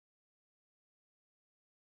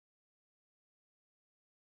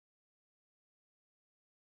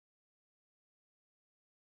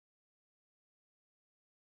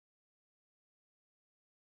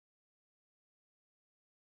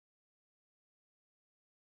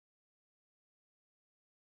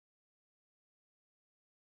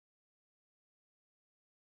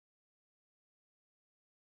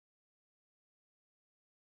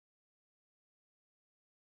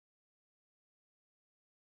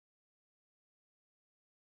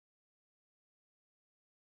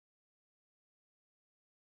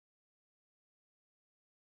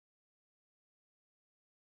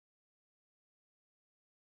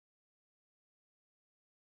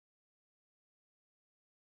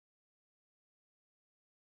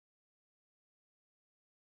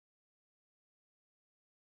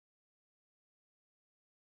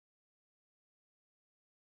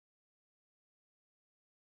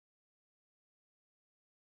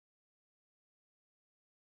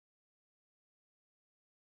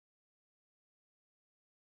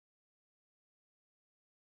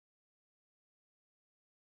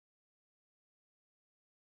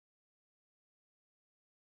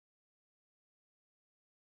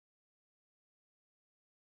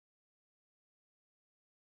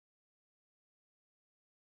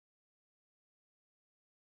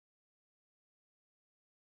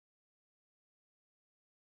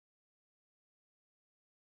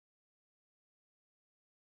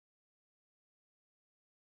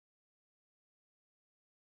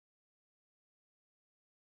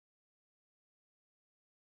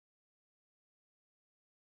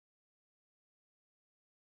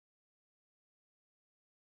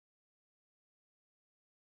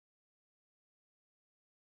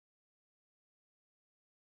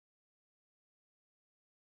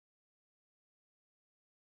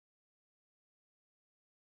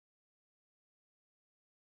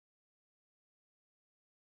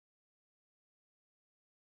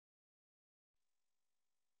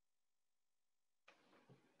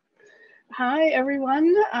Hi,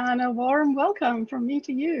 everyone, and a warm welcome from me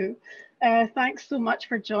to you. Thanks so much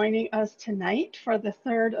for joining us tonight for the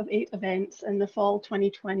third of 8 events in the Fall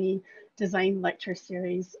 2020 Design Lecture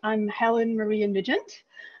Series. I'm Helen Maria Nugent.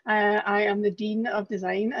 I am the Dean of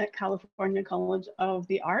Design at California College of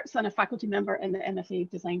the Arts and a faculty member in the MFA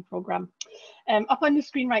Design program. Up on the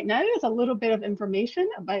screen right now is a little bit of information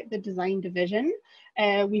about the design division.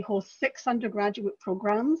 We host 6 undergraduate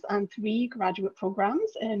programs and 3 graduate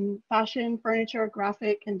programs in fashion, furniture,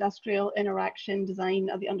 graphic, industrial, interaction design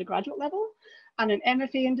at the undergraduate level, and an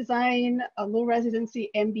MFA in design, a low residency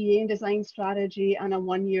MBA in design strategy, and a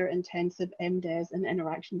 1-year intensive MDes in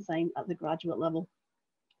interaction design at the graduate level.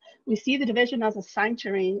 We see the division as a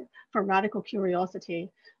sanctuary for radical curiosity,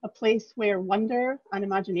 a place where wonder and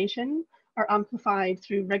imagination are amplified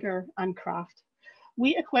through rigor and craft.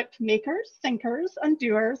 We equip makers, thinkers, and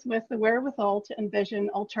doers with the wherewithal to envision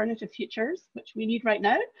alternative futures, which we need right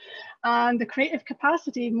now, and the creative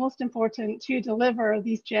capacity, most important, to deliver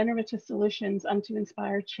these generative solutions and to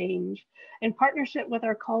inspire change. In partnership with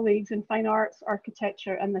our colleagues in fine arts,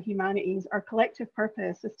 architecture, and the humanities, our collective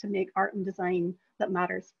purpose is to make art and design that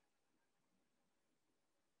matters.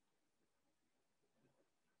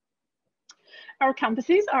 Our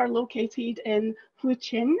campuses are located in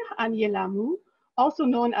Huichin and Yelamu, also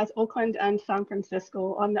known as Oakland and San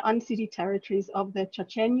Francisco, on the unceded territories of the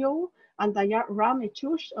Chochenyo and the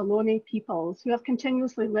Ramaytush Ohlone peoples, who have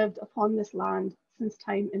continuously lived upon this land since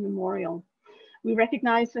time immemorial. We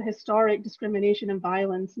recognize the historic discrimination and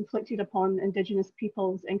violence inflicted upon Indigenous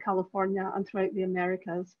peoples in California and throughout the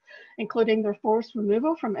Americas, including their forced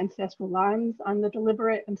removal from ancestral lands and the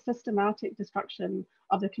deliberate and systematic destruction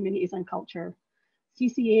of their communities and culture.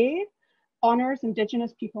 CCA honors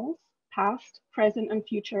Indigenous peoples, past, present, and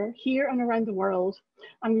future, here and around the world,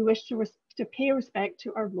 and we wish to pay respect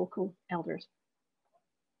to our local elders.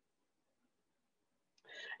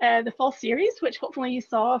 The fall series, which hopefully you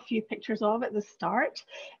saw a few pictures of at the start,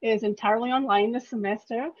 is entirely online this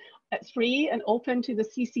semester. It's free and open to the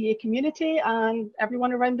CCA community and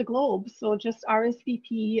everyone around the globe, so just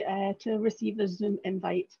RSVP to receive the Zoom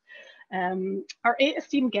invite. Our 8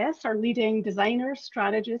 esteemed guests are leading designers,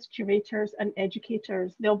 strategists, curators, and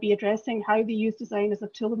educators. They'll be addressing how they use design as a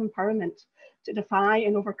tool of empowerment to defy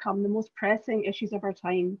and overcome the most pressing issues of our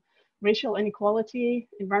time: racial inequality,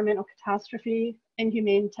 environmental catastrophe,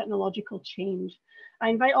 inhumane technological change. I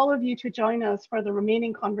invite all of you to join us for the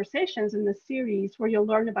remaining conversations in this series, where you'll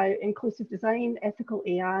learn about inclusive design, ethical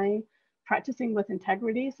AI, practicing with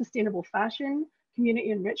integrity, sustainable fashion,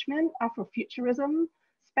 community enrichment, Afrofuturism,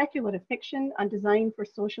 speculative fiction, and design for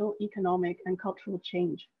social, economic, and cultural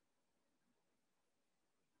change.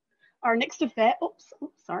 Our next event,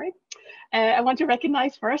 I want to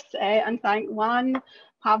recognize first and thank Juan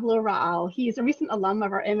Pablo Raal. He is a recent alum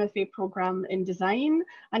of our MFA program in design,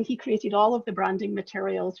 and he created all of the branding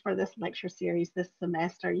materials for this lecture series this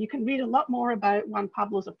semester. You can read a lot more about Juan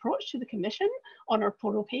Pablo's approach to the commission on our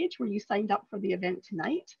portal page where you signed up for the event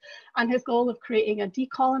tonight, and his goal of creating a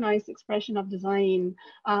decolonized expression of design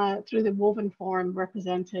through the woven form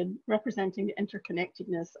representing the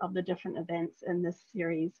interconnectedness of the different events in this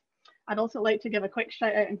series. I'd also like to give a quick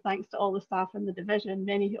shout out and thanks to all the staff in the division,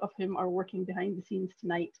 many of whom are working behind the scenes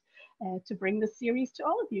tonight to bring this series to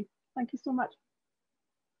all of you. Thank you so much.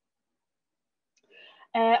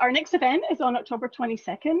 Our next event is on October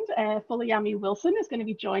 22nd. Fulayami Wilson is going to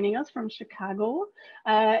be joining us from Chicago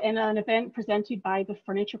in an event presented by the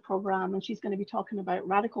Furniture Program, and she's going to be talking about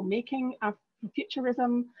radical making,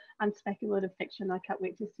 Afrofuturism, and speculative fiction. I can't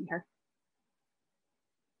wait to see her.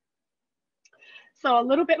 So a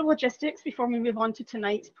little bit of logistics before we move on to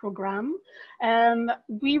tonight's program.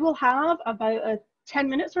 We will have about 10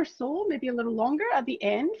 minutes or so, maybe a little longer at the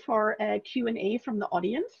end for a Q&A from the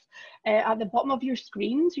audience. At the bottom of your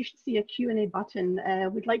screens, you should see a Q&A button.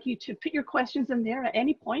 We'd like you to put your questions in there at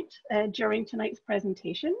any point during tonight's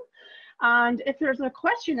presentation. And if there's a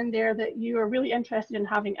question in there that you are really interested in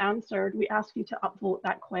having answered, we ask you to upvote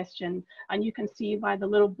that question. And you can see by the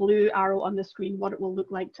little blue arrow on the screen what it will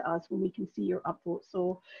look like to us when we can see your upvote.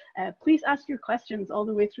 So please ask your questions all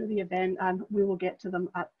the way through the event and we will get to them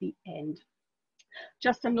at the end.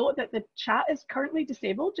 Just a note that the chat is currently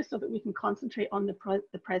disabled just so that we can concentrate on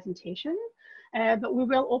the presentation. But we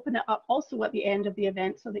will open it up also at the end of the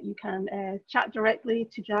event so that you can chat directly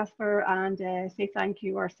to Jasper and say thank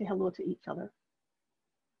you or say hello to each other.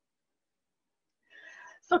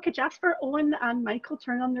 So could Jasper, Owen, and Michael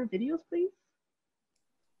turn on their videos, please?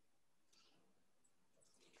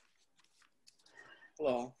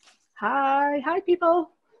 Hello. Hi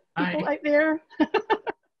people. People out there.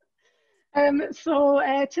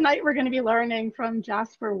 Tonight we're going to be learning from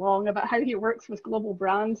Jasper Wong about how he works with global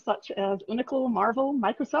brands such as Uniqlo, Marvel,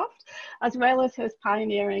 Microsoft, as well as his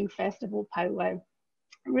pioneering festival POW.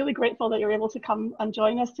 I'm really grateful that you're able to come and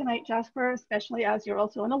join us tonight, Jasper, especially as you're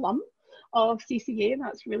also an alum of CCA.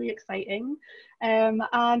 That's really exciting. And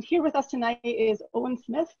here with us tonight is Owen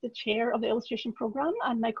Smith, the chair of the illustration program,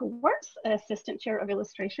 and Michael Wirtz, assistant chair of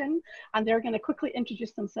illustration. And they're going to quickly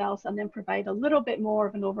introduce themselves and then provide a little bit more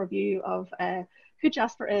of an overview of who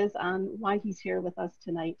Jasper is and why he's here with us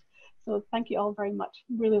tonight. So thank you all very much.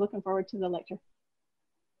 Really looking forward to the lecture.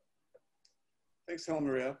 Thanks, Helen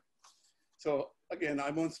Maria. So again,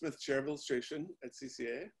 I'm Owen Smith, chair of illustration at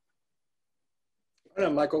CCA. And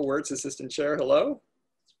I'm Michael Wirtz, assistant chair. Hello.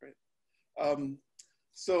 That's great.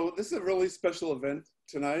 So this is a really special event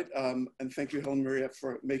tonight, and thank you, Helen Maria,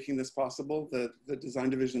 for making this possible. The Design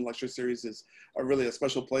Division Lecture Series is really a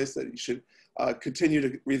special place that you should continue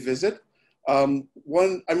to revisit. I'm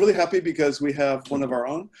really happy because we have one of our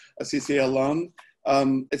own, a CCA alum.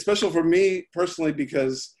 It's special for me personally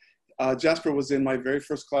because Jasper was in my very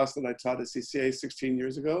first class that I taught at CCA 16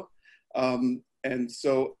 years ago. And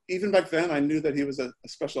so even back then, I knew that he was a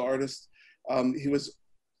special artist. He was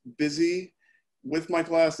busy with my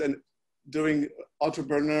class and doing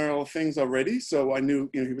entrepreneurial things already. So I knew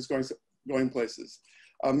he was going places.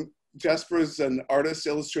 Jasper is an artist,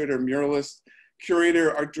 illustrator, muralist,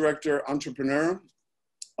 curator, art director, entrepreneur.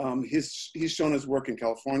 He's shown his work in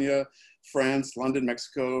California, France, London,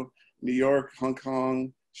 Mexico, New York, Hong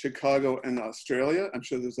Kong, Chicago, and Australia. I'm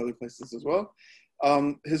sure there's other places as well.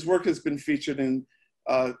 His work has been featured in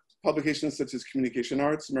publications such as Communication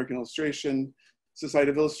Arts, American Illustration,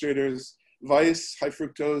 Society of Illustrators, Vice, High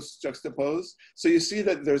Fructose, Juxtapose. So you see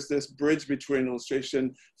that there's this bridge between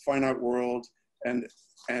illustration, fine art world, and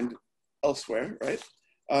elsewhere, right?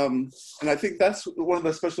 And I think that's one of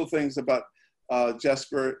the special things about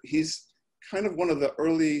Jasper. He's kind of one of the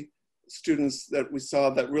early students that we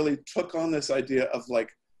saw that really took on this idea of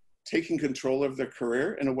like taking control of their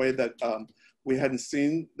career in a way that we hadn't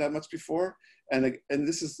seen that much before. And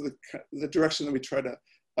this is the direction that we try to,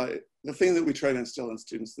 the thing that we try to instill in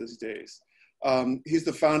students these days. He's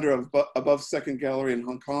the founder of Above Second Gallery in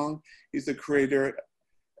Hong Kong. He's the creator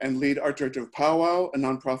and lead art director of POW, a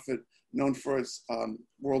nonprofit known for its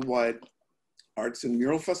worldwide arts and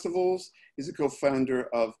mural festivals. He's a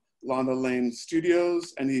co-founder of Lana Lane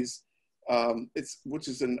Studios, and which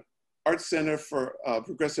is an art center for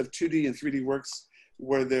progressive 2D and 3D works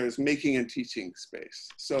where there's making and teaching space.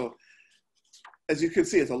 So as you can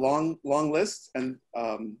see, it's a long list, and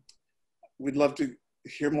we'd love to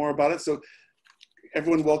hear more about it. So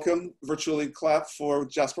everyone welcome, virtually clap for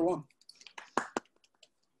Jasper Wong.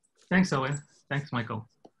 Thanks, Owen. Thanks, Michael.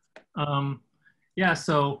 Yeah,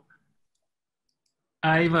 so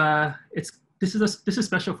this is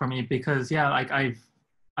special for me because I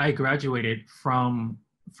graduated from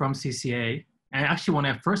CCA, and actually when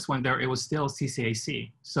I first went there, it was still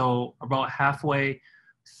CCAC. So about halfway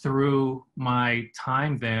through my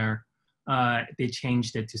time there, they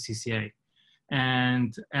changed it to CCA,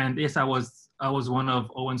 and yes, I was one of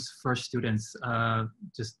Owen's first students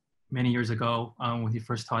just many years ago when he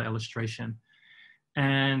first taught illustration.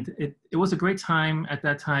 And it was a great time at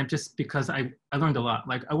that time just because I learned a lot.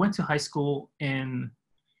 Like I went to high school in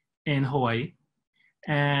Hawaii,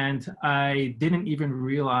 and I didn't even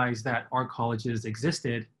realize that art colleges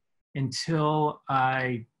existed until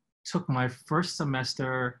I took my first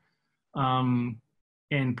semester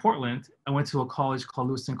in Portland. I went to a college called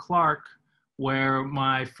Lewis and Clark, where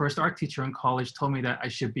my first art teacher in college told me that I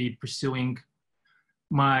should be pursuing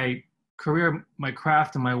my career, my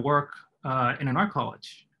craft, and my work in an art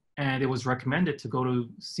college. And it was recommended to go to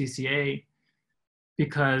CCA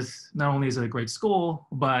because not only is it a great school,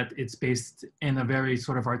 but it's based in a very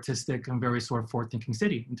sort of artistic and very sort of forward-thinking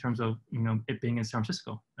city in terms of it being in San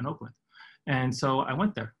Francisco and Oakland. And so I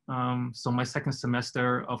went there. So my second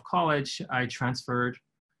semester of college, I transferred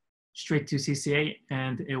straight to CCA,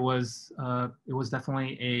 and it was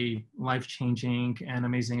definitely a life-changing and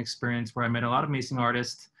amazing experience where I met a lot of amazing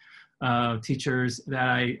artists, teachers that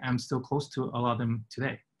I am still close to, a lot of them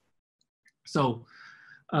today. So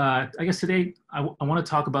I guess today I want to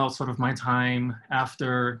talk about sort of my time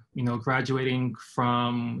after graduating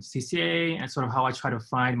from CCA and sort of how I try to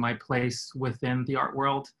find my place within the art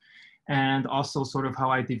world, and also sort of how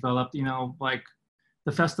I developed like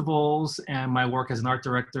the festivals and my work as an art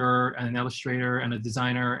director and an illustrator and a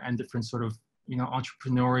designer and different sort of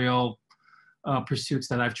entrepreneurial pursuits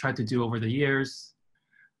that I've tried to do over the years.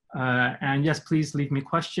 And yes, please leave me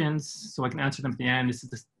questions so I can answer them at the end.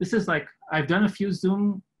 This is like, I've done a few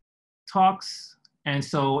Zoom talks, and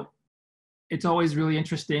so it's always really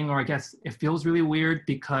interesting, or I guess it feels really weird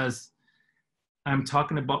because I'm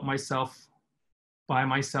talking about myself by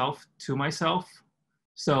myself to myself.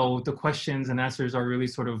 So the questions and answers are really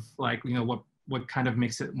sort of like, what kind of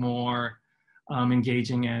makes it more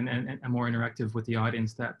engaging and more interactive with the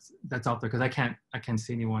audience that's out there, because I can't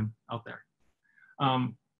see anyone out there.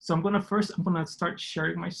 So I'm gonna start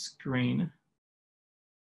sharing my screen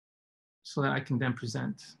so that I can then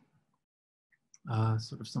present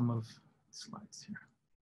sort of some of the slides here.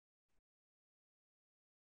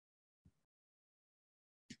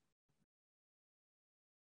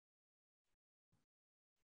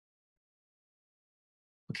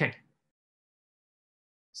 Okay.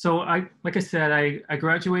 So like I said, I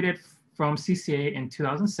graduated from CCA in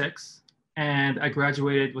 2006, and I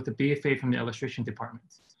graduated with a BFA from the illustration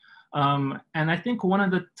department. And I think one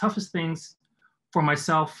of the toughest things for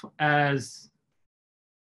myself as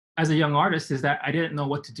a young artist is that I didn't know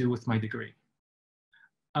what to do with my degree.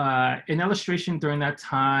 In illustration during that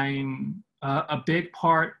time, a big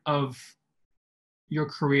part of your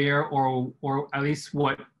career, or at least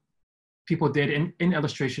what people did in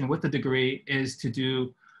illustration with the degree, is to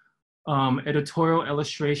do editorial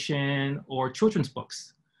illustration or children's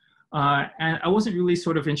books. And I wasn't really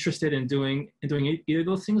sort of interested in doing either of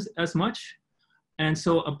those things as much. And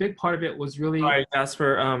so a big part of it was really— Sorry,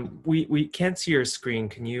 Jasper, we can't see your screen.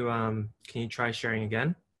 Can you try sharing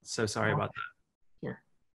again? So sorry about that. Here,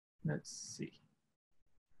 let's see.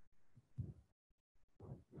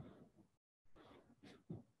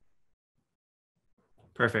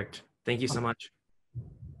 Perfect. Thank you so much.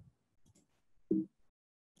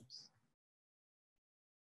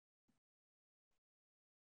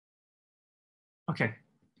 Okay.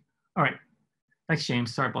 All right. Thanks,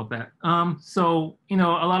 James. Sorry about that. So, a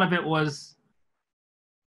lot of it was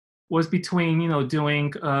between,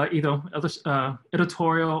 doing either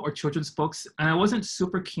editorial or children's books. And I wasn't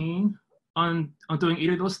super keen on doing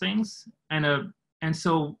either of those things. And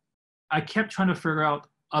so I kept trying to figure out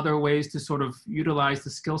other ways to sort of utilize the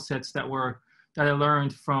skill sets that I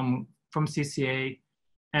learned from CCA,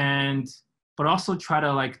 but also try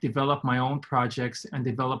to like develop my own projects and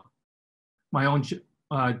develop my own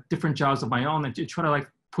different jobs of my own, and to try to like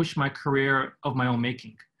push my career of my own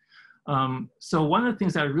making. So one of the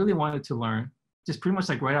things that I really wanted to learn, just pretty much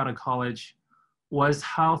like right out of college, was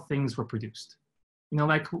how things were produced.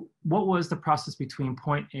 Like what was the process between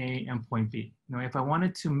point A and point B? If I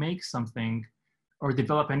wanted to make something or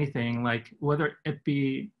develop anything, like whether it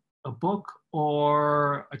be a book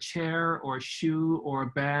or a chair or a shoe or a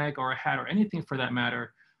bag or a hat or anything for that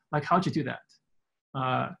matter, like how'd you do that?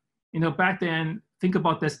 Back then, think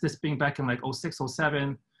about this being back in like 06,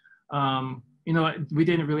 07, we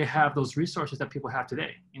didn't really have those resources that people have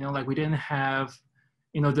today. Like we didn't have,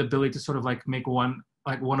 the ability to sort of like make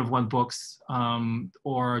one-of-one books,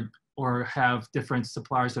 or have different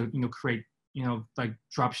suppliers that, create, like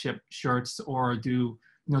drop ship shirts or do,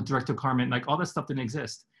 direct to garment, like all that stuff didn't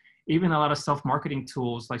exist. Even a lot of self-marketing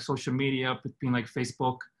tools like social media, between like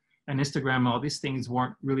Facebook and Instagram, all these things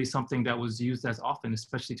weren't really something that was used as often,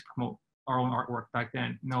 especially to promote our own artwork back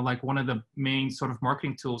then. Like one of the main sort of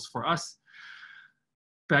marketing tools for us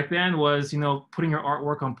back then was, putting your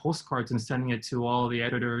artwork on postcards and sending it to all the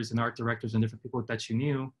editors and art directors and different people that you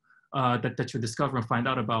knew, that you discover and find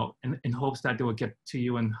out about, in hopes that they would get to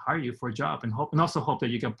you and hire you for a job, and also hope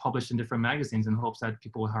that you get published in different magazines in hopes that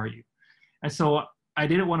people will hire you. And so I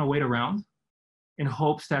didn't want to wait around in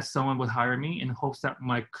hopes that someone would hire me, in hopes that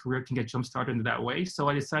my career can get jump-started in that way. So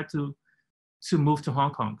I decided to move to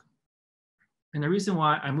Hong Kong. And the reason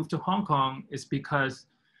why I moved to Hong Kong is because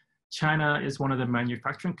China is one of the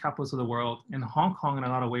manufacturing capitals of the world, and Hong Kong in a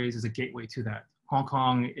lot of ways is a gateway to that. Hong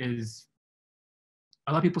Kong is,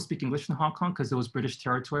 a lot of people speak English in Hong Kong because it was British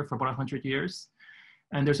territory for about 100 years.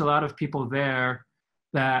 And there's a lot of people there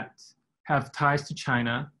that have ties to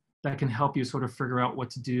China that can help you sort of figure out what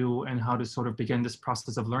to do and how to sort of begin this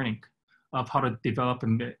process of learning, of how to develop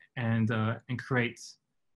and create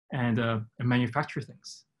and manufacture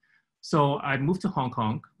things. So I moved to Hong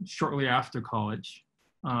Kong shortly after college.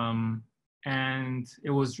 And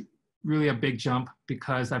it was really a big jump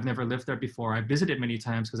because I've never lived there before. I visited many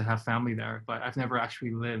times because I have family there, but I've never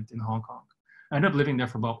actually lived in Hong Kong. I ended up living there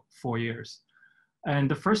for about 4 years. And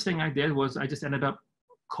the first thing I did was I just ended up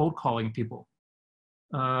cold calling people.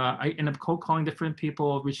 I ended up cold calling different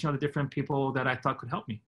people, reaching out to different people that I thought could help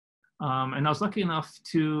me. And I was lucky enough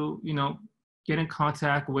to, get in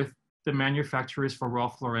contact with the manufacturers for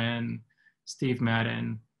Ralph Lauren, Steve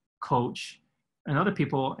Madden, Coach, and other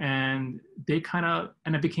people. And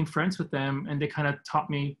I became friends with them, and they kind of taught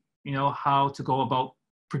me, how to go about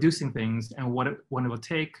producing things and what it would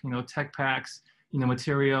take, tech packs,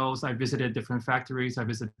 materials. I visited different factories. I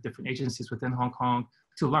visited different agencies within Hong Kong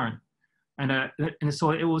to learn. And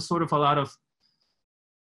so it was sort of a lot of,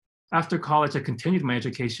 after college, I continued my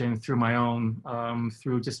education through my own,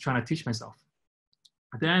 through just trying to teach myself.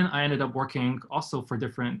 Then I ended up working also for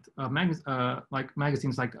different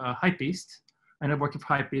magazines like Hypebeast. I ended up working for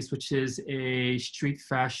Hypebeast, which is a street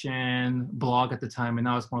fashion blog at the time, and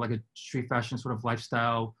now it's more like a street fashion sort of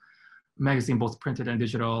lifestyle magazine, both printed and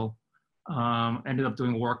digital. Ended up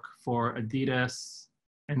doing work for Adidas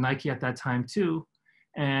and Nike at that time too.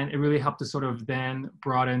 And it really helped to sort of then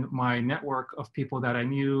broaden my network of people that I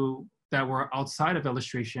knew that were outside of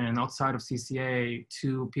illustration, outside of CCA,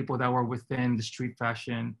 to people that were within the street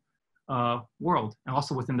fashion world and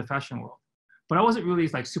also within the fashion world. But I wasn't really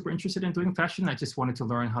like super interested in doing fashion. I just wanted to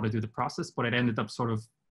learn how to do the process, but it ended up sort of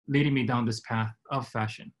leading me down this path of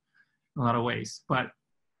fashion in a lot of ways. But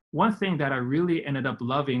one thing that I really ended up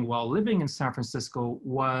loving while living in San Francisco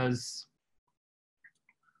was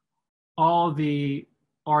all the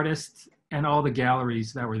artists and all the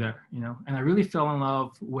galleries that were there, and I really fell in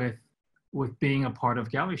love with being a part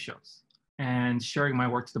of gallery shows and sharing my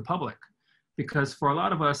work to the public. Because for a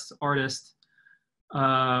lot of us artists,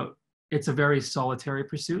 it's a very solitary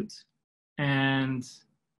pursuit. And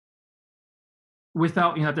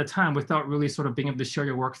without, at the time, without really sort of being able to share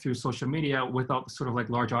your work through social media, without sort of like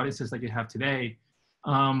large audiences that you have today,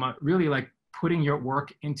 really like putting your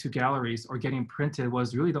work into galleries or getting printed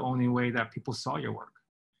was really the only way that people saw your work.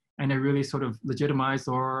 And it really sort of legitimized,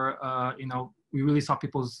 or, we really saw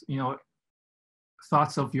people's,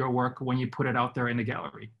 thoughts of your work when you put it out there in the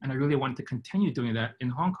gallery. And I really wanted to continue doing that in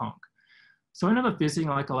Hong Kong. So I ended up visiting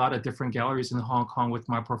like a lot of different galleries in Hong Kong with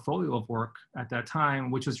my portfolio of work at that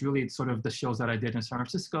time, which was really sort of the shows that I did in San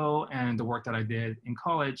Francisco and the work that I did in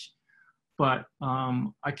college. But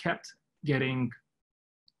I kept getting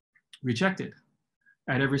rejected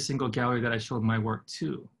at every single gallery that I showed my work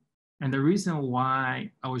to. And the reason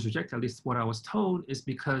why I was rejected, at least what I was told, is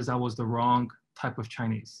because I was the wrong type of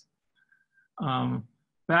Chinese.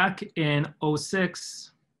 Back in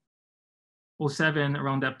 06, 07,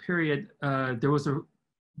 around that period, there was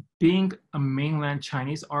being a mainland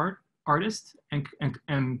Chinese artist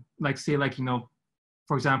and like say like,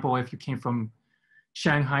 for example, if you came from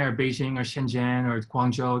Shanghai or Beijing or Shenzhen or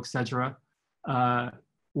Guangzhou, etc.,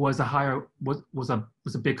 was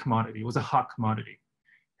a big commodity, was a hot commodity.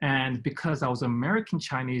 And because I was American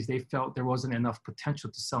Chinese, they felt there wasn't enough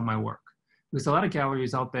potential to sell my work. There's a lot of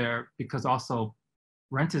galleries out there because also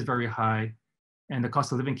rent is very high and the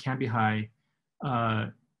cost of living can be high.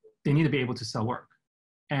 They need to be able to sell work.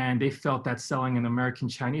 And they felt that selling an American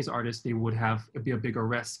Chinese artist, it'd be a bigger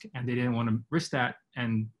risk, and they didn't want to risk that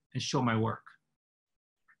and show my work.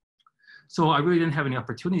 So I really didn't have any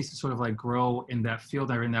opportunities to sort of like grow in that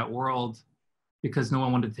field or in that world because no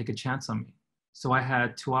one wanted to take a chance on me. So I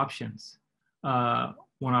had two options. One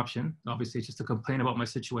option, obviously, just to complain about my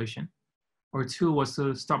situation, or two was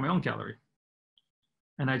to start my own gallery.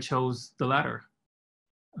 And I chose the latter.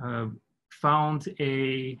 Found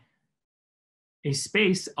a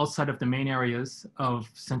space outside of the main areas of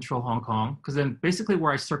central Hong Kong, because then basically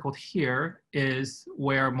where I circled here is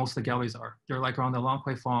where most of the galleries are. They're like around the Long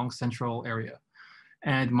Kwai Fong central area.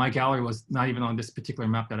 And my gallery was not even on this particular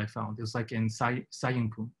map that I found. It was like in Sai Ying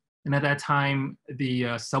Pung. And at that time,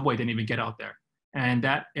 the subway didn't even get out there. And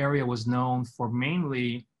that area was known for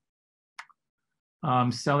mainly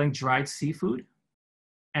selling dried seafood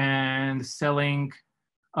and selling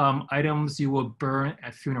items you will burn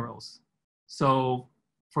at funerals. So,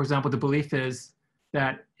 for example, the belief is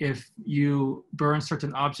that if you burn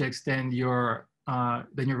certain objects, then your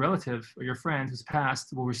relative or your friend who's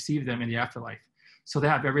passed will receive them in the afterlife. So they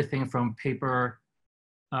have everything from paper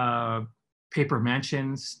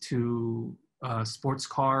mansions to sports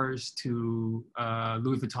cars to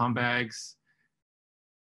Louis Vuitton bags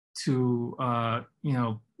to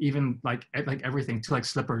even like everything, to like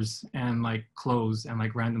slippers and like clothes and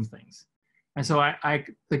like random things. And so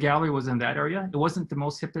the gallery was in that area. It wasn't the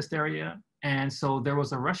most hippest area. And so there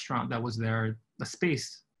was a restaurant that was there, a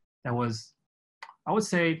space that was, I would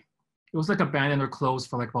say, it was like abandoned or closed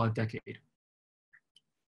for like about a decade.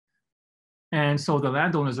 And so the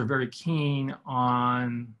landowners are very keen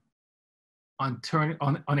on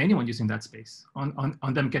anyone using that space, on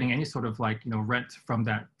them getting any sort of like, rent from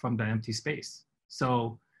that empty space.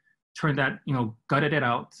 So turned that, gutted it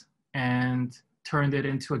out and turned it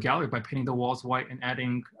into a gallery by painting the walls white and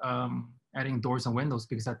adding doors and windows,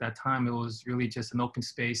 because at that time it was really just an open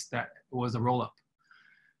space that was a roll up.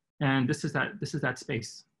 And this is that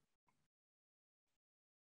space.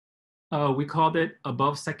 We called it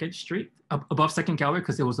above above Second Gallery,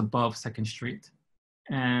 because it was above Second Street,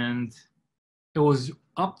 and it was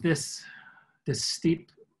up this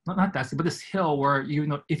steep, not that steep, but this hill where, you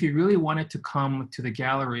know, if you really wanted to come to the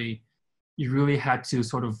gallery, you really had to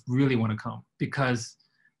sort of really want to come, because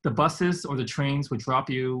the buses or the trains would drop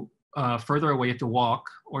you further away. You have to walk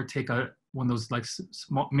or take one of those like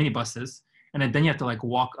small mini buses, and then you have to like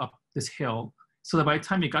walk up this hill. So that by the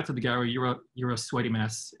time you got to the gallery, you're a sweaty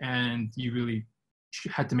mess, and you really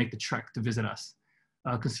had to make the trek to visit us,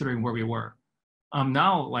 considering where we were.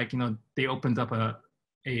 Now, like, you know, they opened up a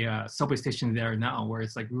subway station there now, where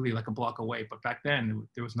it's like really like a block away. But back then,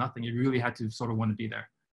 there was nothing. You really had to sort of want to be there.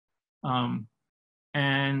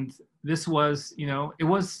 And this was, you know, it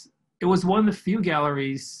was one of the few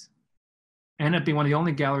galleries, ended up being one of the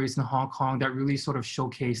only galleries in Hong Kong that really sort of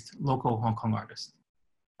showcased local Hong Kong artists,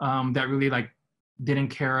 that really like didn't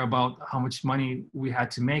care about how much money we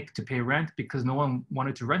had to make to pay rent, because no one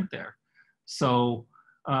wanted to rent there. So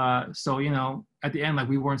you know, at the end, like,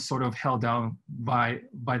 we weren't sort of held down by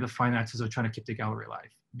the finances of trying to keep the gallery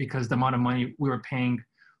alive, because the amount of money we were paying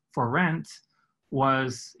for rent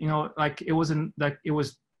was, you know, like, it wasn't like, it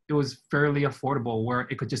was fairly affordable, where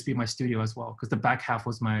it could just be my studio as well, because the back half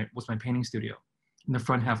was my painting studio, and the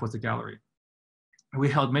front half was the gallery. And we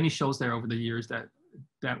held many shows there over the years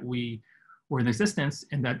that we were in existence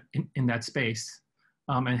in that space,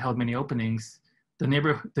 and held many openings. The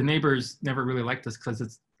neighbors never really liked us, because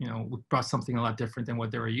it's, you know, we brought something a lot different than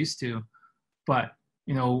what they were used to. But,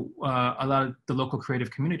 you know, a lot of the local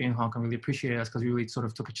creative community in Hong Kong really appreciated us, because we really sort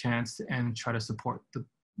of took a chance and try to support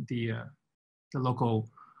the local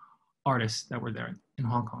artists that were there in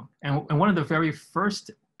Hong Kong. And one of the very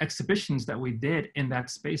first exhibitions that we did in that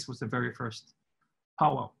space was the very first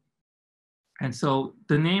POW. And so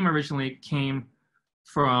the name originally came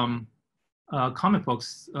from comic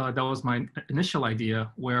books. That was my initial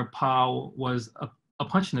idea, where POW was a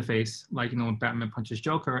punch in the face, like, you know, when Batman punches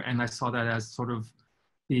Joker. And I saw that as sort of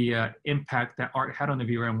the impact that art had on the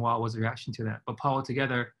viewer, and WOW was a reaction to that. But POW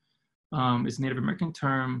altogether is a Native American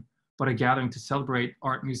term, but a gathering to celebrate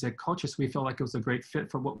art, music, culture. So we felt like it was a great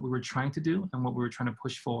fit for what we were trying to do and what we were trying to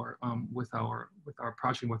push for with our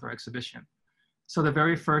project, with our exhibition. So the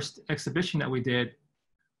very first exhibition that we did,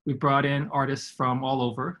 we brought in artists from all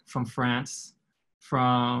over, from France,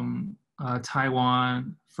 from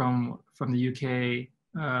Taiwan, from the UK,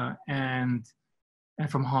 and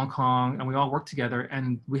from Hong Kong, and we all worked together.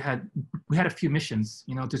 And we had a few missions,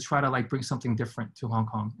 you know, to try to like bring something different to Hong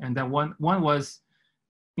Kong. And that one was,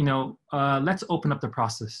 you know, let's open up the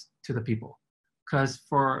process to the people, because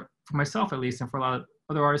for myself at least, and for a lot of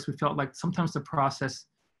other artists, we felt like sometimes the process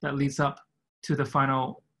that leads up to the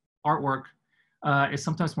final artwork is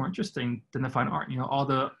sometimes more interesting than the final art. You know, all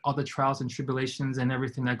the trials and tribulations and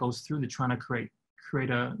everything that goes through to trying to create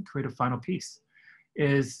a final piece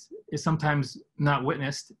is sometimes not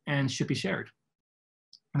witnessed and should be shared.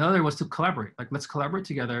 Another was to collaborate. Like, let's collaborate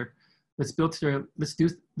together. Let's build together.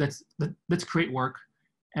 Let's create work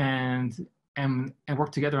and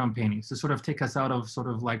work together on paintings to sort of take us out of sort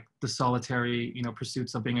of like the solitary, you know,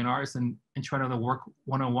 pursuits of being an artist, and try to work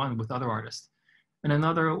one-on-one with other artists. And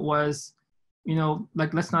another was, you know,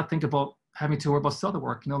 like, let's not think about having to worry about sell the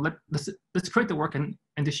work. You know, let's create the work and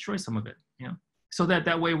destroy some of it. You know, so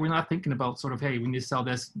that way we're not thinking about sort of, hey, we need to sell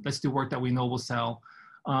this. Let's do work that we know will sell.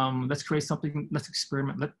 Let's create something. Let's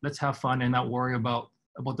experiment. Let's have fun and not worry about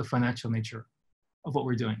the financial nature of what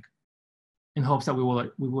we're doing, in hopes that we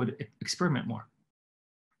would experiment more.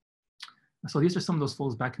 So these are some of those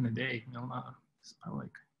photos back in the day. You know, it's probably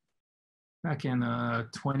like back in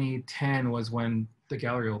 2010 was when the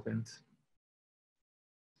gallery opened.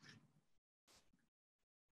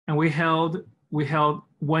 And we held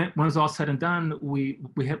when it was all said and done, we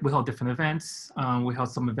held different events. We held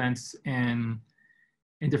some events in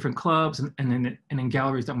different clubs and in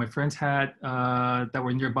galleries that my friends had that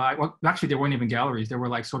were nearby. Well, actually, they weren't even galleries. They were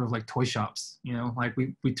like sort of like toy shops. You know, like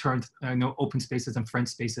we turned open spaces and friend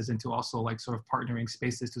spaces into also like sort of partnering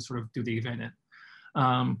spaces to sort of do the event in.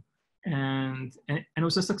 And it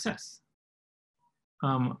was a success.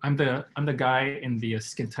 I'm the guy in the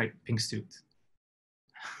skin tight pink suit.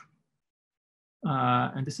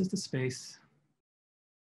 And this is the space.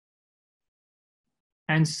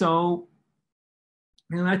 And so,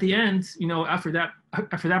 you know, at the end, you know, after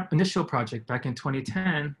that initial project back in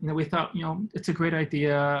 2010, you know, we thought, you know, it's a great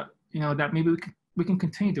idea, you know, that maybe we can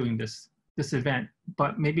continue doing this event,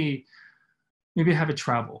 but maybe have it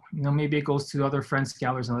travel. You know, maybe it goes to other friends'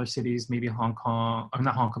 galleries in other cities, maybe Hong Kong, or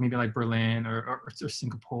not Hong Kong, maybe like Berlin or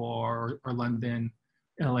Singapore or London,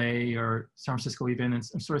 LA or San Francisco even, and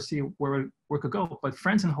sort of see where it could go. But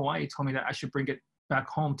friends in Hawaii told me that I should bring it back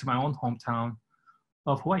home to my own hometown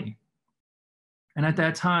of Hawaii. And at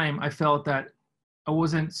that time, I felt that I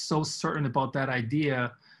wasn't so certain about that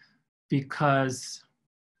idea because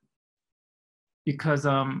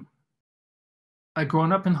I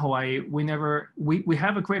grown up in Hawaii. We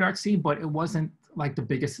have a great art scene, but it wasn't like the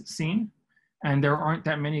biggest scene, and there aren't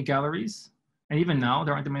that many galleries, and even now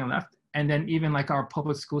there aren't that many left. And then even like our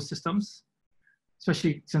public school systems,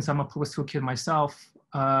 especially since I'm a public school kid myself,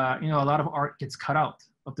 a lot of art gets cut out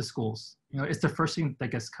of the schools. It's the first thing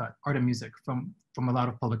that gets cut, art and music from a lot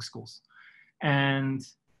of public schools. And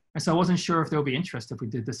so I wasn't sure if there would be interest if we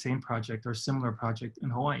did the same project or a similar project in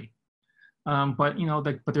Hawaii. But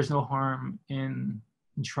there's no harm in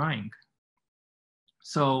trying.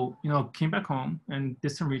 So, came back home and did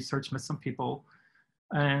some research, met some people,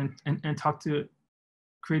 and talked to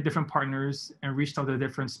create different partners and reached out to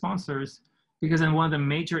different sponsors, because then one of the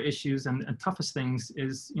major issues and toughest things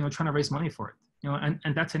is, trying to raise money for it.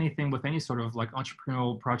 And that's anything with any sort of like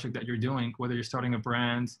entrepreneurial project that you're doing, whether you're starting a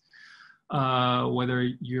brand, whether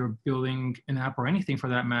you're building an app or anything for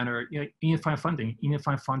that matter, you need to find funding. You need to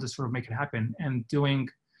find funds to sort of make it happen. And doing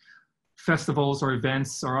festivals or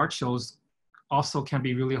events or art shows also can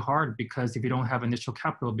be really hard, because if you don't have initial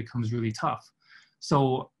capital, it becomes really tough.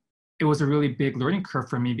 So it was a really big learning curve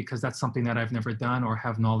for me, because that's something that I've never done or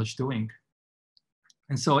have knowledge doing.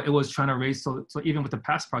 And so it was trying to raise, so even with the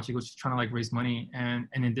past project, it was trying to like raise money. And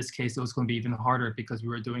in this case, it was going to be even harder, because we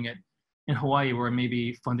were doing it in Hawaii, where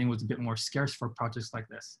maybe funding was a bit more scarce for projects like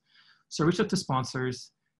this. So I reached out to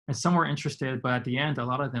sponsors, and some were interested, but at the end, a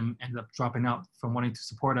lot of them ended up dropping out from wanting to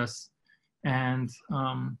support us. And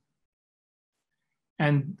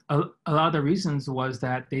a lot of the reasons was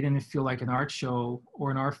that they didn't feel like an art show or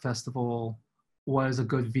an art festival was a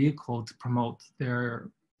good vehicle to promote their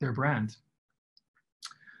brand.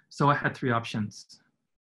 So I had three options.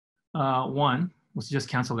 One was to just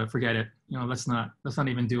cancel it, forget it. Let's not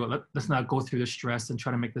even do it. Let's not go through the stress and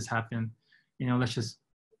try to make this happen. Let's just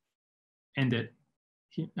end it.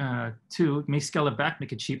 Two, may scale it back,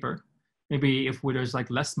 make it cheaper. Maybe if there's like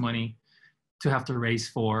less money to have to raise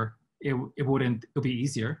for, it'll be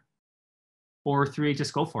easier. Or three,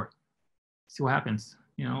 just go for it, see what happens.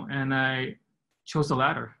 And I chose the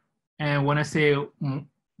latter. And when I say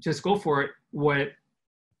just go for it, what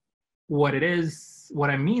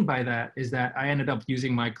I mean by that is that I ended up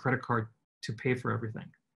using my credit card to pay for everything,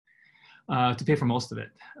 to pay for most of it.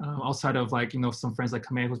 Outside of like, some friends like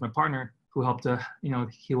Kamei, who's my partner, who helped,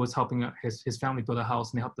 he was helping his family build a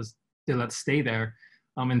house, and they let us stay there.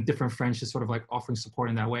 And different friends just sort of like offering support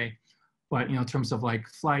in that way. But, in terms of like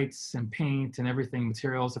flights and paint and everything,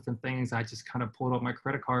 materials, different things, I just kind of pulled out my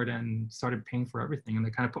credit card and started paying for everything. And I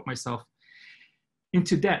kind of put myself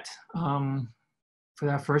into debt for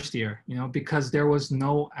that first year, because there was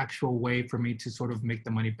no actual way for me to sort of make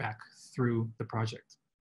the money back through the project.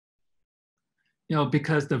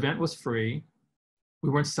 Because the event was free, we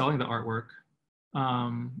weren't selling the artwork,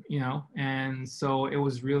 and so it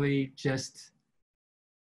was really just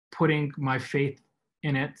putting my faith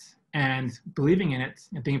in it and believing in it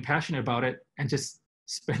and being passionate about it and just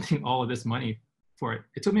spending all of this money for it.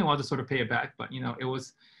 It took me a while to sort of pay it back, but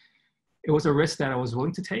it was a risk that I was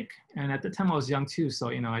willing to take. And at the time I was young too. So,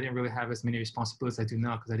 I didn't really have as many responsibilities as I do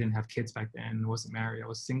now, because I didn't have kids back then. I wasn't married, I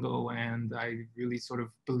was single, and I really sort of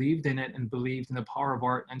believed in it and believed in the power of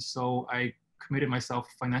art. And so I committed myself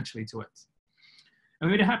financially to it. And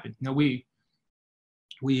we made it happen. We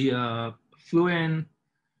flew in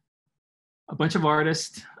a bunch of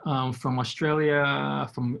artists from Australia,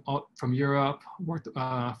 from Europe, worked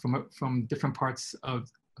from different parts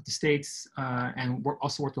of the States, and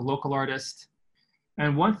also worked with local artists.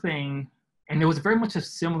 And one thing, and it was very much a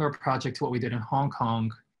similar project to what we did in Hong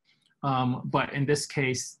Kong, but in this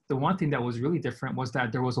case, the one thing that was really different was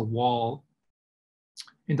that there was a wall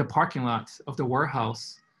in the parking lot of the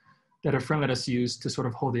warehouse that a friend let us use to sort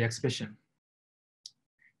of hold the exhibition.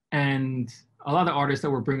 And a lot of the artists that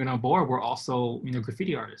we're bringing on board were also,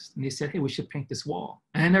 graffiti artists. And they said, hey, we should paint this wall.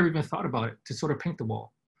 And I never even thought about it, to sort of paint the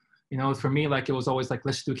wall. For me, like, it was always like,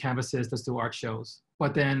 let's do canvases, let's do art shows.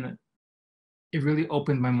 But then it really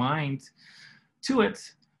opened my mind to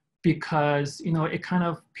it, because, it kind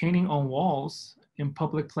of, painting on walls in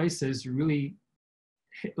public places really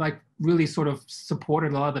sort of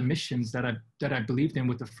supported a lot of the missions that I believed in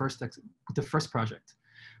with the first project.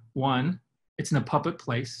 One, it's in a public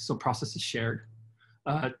place, so process is shared.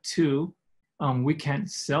 Two, we can't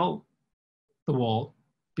sell the wall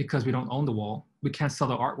because we don't own the wall. We can't sell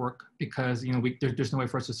the artwork because there's no way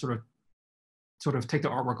for us to sort of sort of take the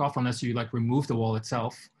artwork off unless you like remove the wall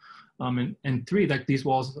itself. And three, like these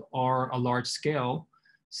walls are a large scale.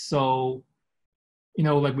 So, you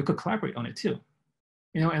know, like we could collaborate on it too.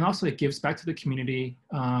 You know, and also it gives back to the community.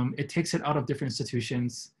 It takes it out of different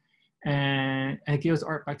institutions and it gives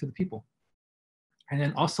art back to the people. And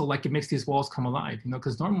then also like it makes these walls come alive, you know,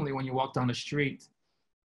 because normally when you walk down the street,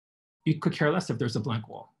 you could care less if there's a blank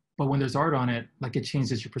wall. But when there's art on it, like it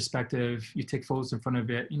changes your perspective, you take photos in front of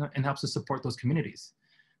it, you know, and helps to support those communities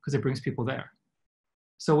because it brings people there.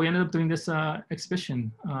 So we ended up doing this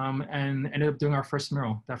exhibition and ended up doing our first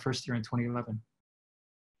mural that first year in 2011.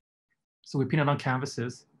 So we painted on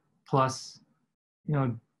canvases, plus, you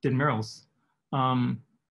know, did murals.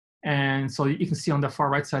 And so you can see on the far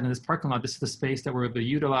right side in this parking lot, this is the space that we're able to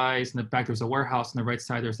utilize. In the back, there's a warehouse. On the right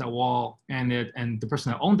side, there's that wall. And the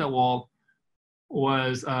person that owned that wall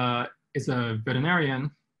is a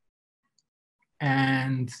veterinarian.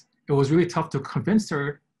 And it was really tough to convince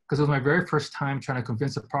her because it was my very first time trying to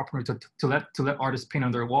convince a property to let artists paint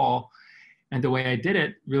on their wall. And the way I did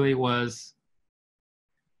it really was,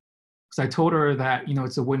 because I told her that, you know,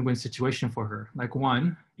 it's a win-win situation for her. Like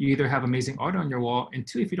one, you either have amazing art on your wall, and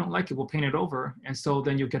two, if you don't like it, we'll paint it over. And so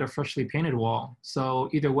then you get a freshly painted wall. So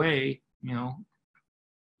either way, you know,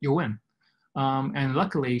 you'll win. And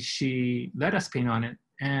luckily she let us paint on it,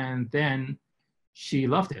 and then she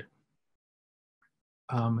loved it.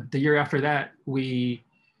 The year after that, we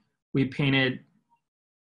painted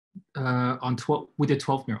on 12, we did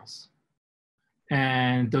 12 murals.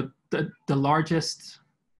 And the largest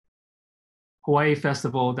Hawaii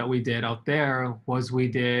festival that we did out there was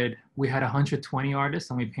we had 120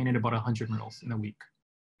 artists and we painted about 100 murals in a week.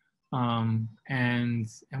 And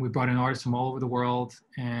we brought in artists from all over the world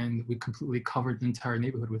and we completely covered the entire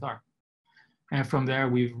neighborhood with art. And from there,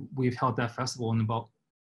 we've held that festival in about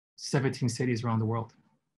 17 cities around the world.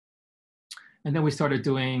 And then we started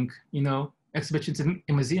doing, you know, exhibitions in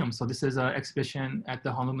museums. So this is an exhibition at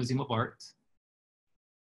the Honolulu Museum of Art.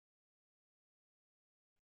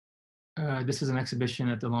 This is an exhibition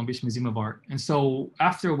at the Long Beach Museum of Art. And so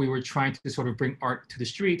after we were trying to sort of bring art to the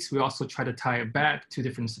streets, we also try to tie it back to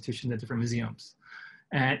different institutions and different museums.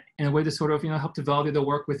 And in a way to sort of, you know, help to value the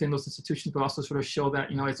work within those institutions, but also sort of show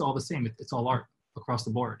that, you know, it's all the same. It's all art across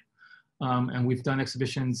the board. And we've done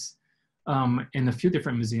exhibitions in a few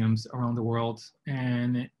different museums around the world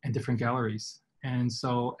and different galleries. And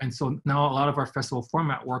so now a lot of our festival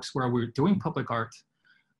format works where we're doing public art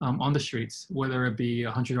on the streets, whether it be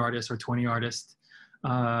 100 artists or 20 artists.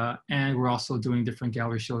 And we're also doing different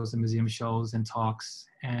gallery shows and museum shows and talks.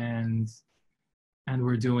 And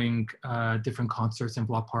we're doing different concerts and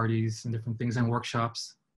block parties and different things and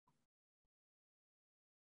workshops.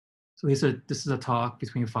 So this is a talk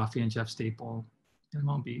between Fafi and Jeff Staple in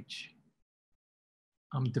Long Beach.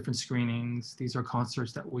 Different screenings. These are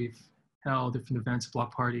concerts that we've held, different events,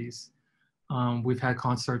 block parties. We've had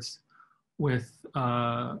concerts with, you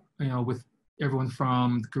know, with everyone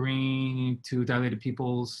from Green to Dilated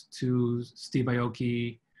Peoples to Steve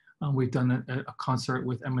Aoki. We've done a concert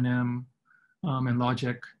with Eminem and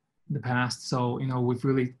Logic in the past. So, you know, it's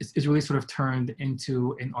really sort of turned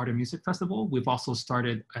into an art and music festival. We've also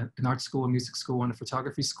started an art school, a music school, and a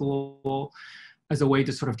photography school as a way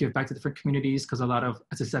to sort of give back to different communities. Because a lot of,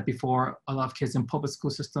 as I said before, a lot of kids in public school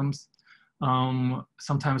systems,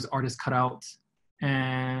 sometimes artists cut out.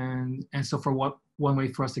 And so for one way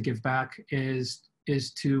for us to give back is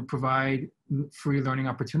to provide free learning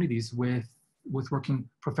opportunities with working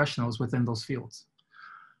professionals within those fields.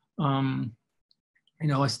 You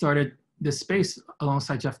know, I started this space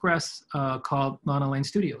alongside Jeff Gress called Lana Lane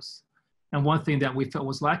Studios. And one thing that we felt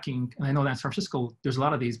was lacking, and I know that in San Francisco, there's a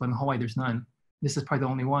lot of these, but in Hawaii, there's none. This is probably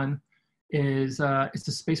the only one, is it's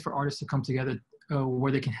a space for artists to come together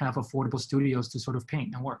where they can have affordable studios to sort of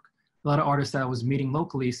paint and work. A lot of artists that I was meeting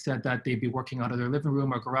locally said that they'd be working out of their living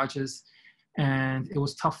room or garages, and it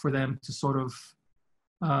was tough for them to sort of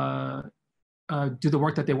do the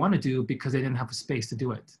work that they want to do because they didn't have a space to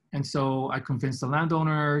do it. And so I convinced the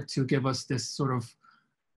landowner to give us this sort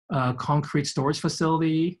of concrete storage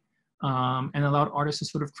facility and allowed artists to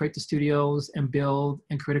sort of create the studios and build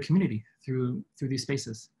and create a community through these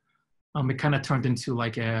spaces. It kind of turned into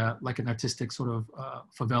like an artistic sort of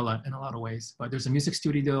favela in a lot of ways. But there's a music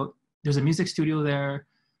studio. There's a music studio there.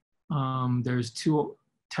 There's 2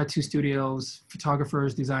 tattoo studios,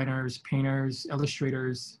 photographers, designers, painters,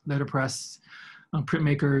 illustrators, letterpress,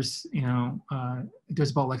 printmakers. You know,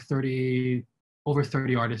 there's about like over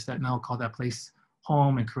 30 artists that now call that place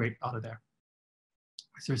home and create out of there.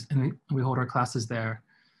 So and we hold our classes there,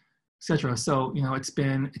 etc. So, you know, it's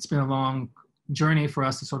been a long journey for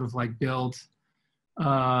us to sort of like build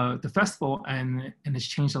the festival, and it's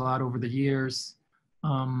changed a lot over the years.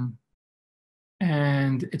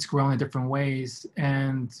 And it's grown in different ways.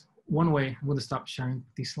 And one way, I'm going to stop sharing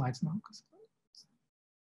these slides now.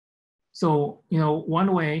 So,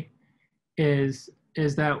 one way is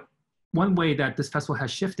that one way that this festival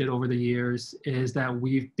has shifted over the years is that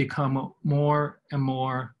we've become more and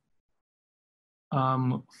more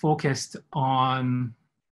focused on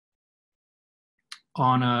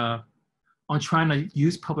trying to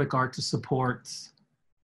use public art to support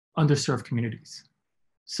underserved communities.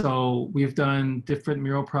 So we've done different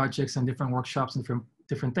mural projects and different workshops and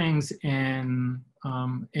different things in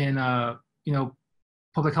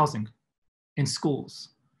public housing, in schools.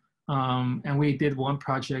 And we did one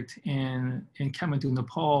project in Kathmandu,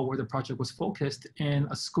 Nepal, where the project was focused in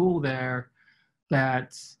a school there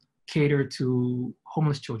that catered to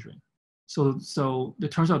homeless children. So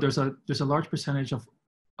it turns out there's a large percentage of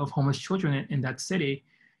homeless children in that city,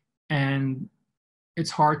 and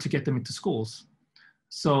it's hard to get them into schools.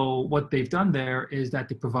 So what they've done there is that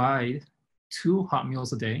they provide 2 hot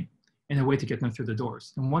meals a day and a way to get them through the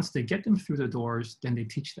doors. And once they get them through the doors, then they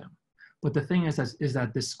teach them. But the thing is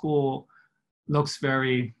that this school looks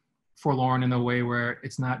very forlorn in a way where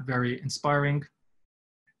it's not very inspiring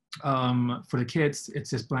for the kids. It's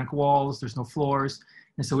just blank walls, there's no floors.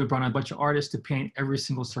 And so we brought in a bunch of artists to paint every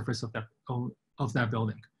single surface of that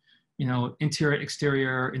building. Interior,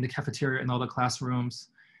 exterior, in the cafeteria, in all the classrooms.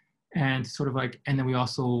 And and then we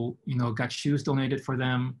also, got shoes donated for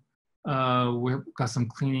them. We got some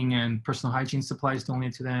cleaning and personal hygiene supplies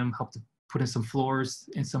donated to them, helped to put in some floors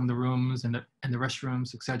in some of the rooms and the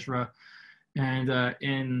restrooms, etc. And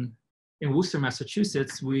in Worcester,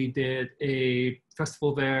 Massachusetts, we did a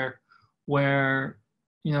festival there where,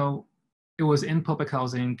 it was in public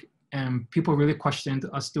housing, and people really questioned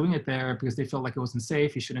us doing it there because they felt like it wasn't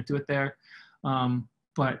safe, you shouldn't do it there.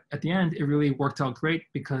 But at the end, it really worked out great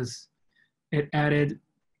because it added,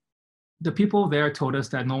 the people there told us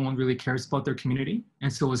that no one really cares about their community.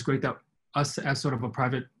 And so it was great that us as sort of a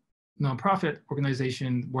private nonprofit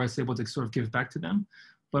organization was able to sort of give back to them.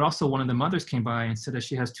 But also one of the mothers came by and said that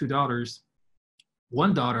she has 2 daughters.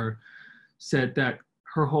 One daughter said that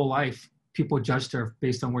her whole life, people judged her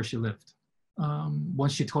based on where she lived.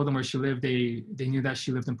 Once she told them where she lived, they knew that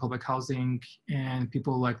she lived in public housing, and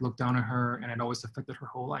people looked down on her, and it always affected her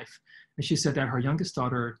whole life. And she said that her youngest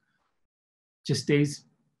daughter, just days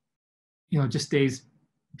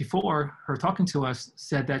before her talking to us,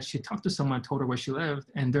 said that she talked to someone, told her where she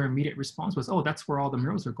lived, and their immediate response was, "Oh, that's where all the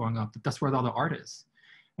murals are going up. That's where all the art is."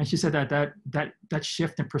 And she said that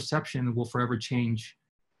shift in perception will forever change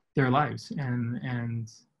their lives. And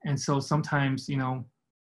so sometimes,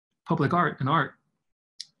 public art and art,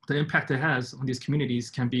 the impact it has on these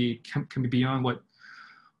communities can be beyond what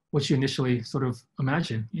you initially sort of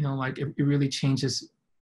imagine. It really changes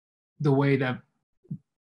the way that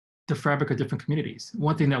the fabric of different communities.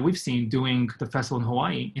 One thing that we've seen doing the festival in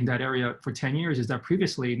Hawaii in that area for 10 years is that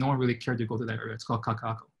previously no one really cared to go to that area. It's called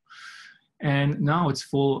Kaka'ako. And now it's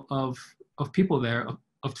full of people there,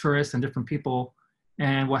 of tourists and different people.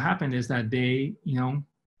 And what happened is that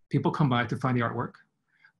people come by to find the artwork,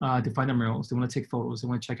 to find the murals, they want to take photos, they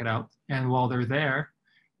want to check it out. And while they're there,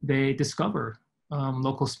 they discover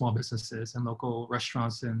local small businesses and local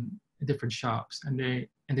restaurants and different shops, and they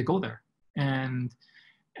go there. And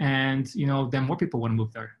then more people want to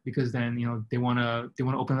move there because then, they want to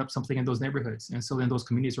open up something in those neighborhoods. And so then those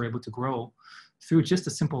communities are able to grow through just a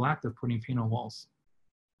simple act of putting paint on walls.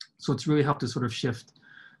 So it's really helped to sort of shift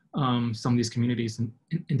some of these communities in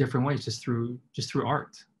different ways, just through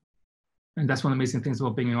art. And that's one of the amazing things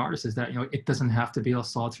about being an artist is that, it doesn't have to be a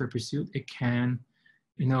solitary pursuit. It can,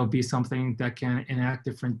 be something that can enact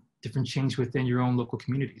different change within your own local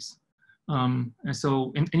communities. And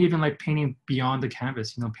so, and even painting beyond the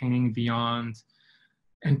canvas, painting beyond,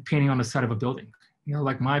 and painting on the side of a building.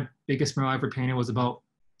 My biggest mural I ever painted was about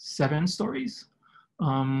 7 stories.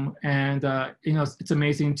 It's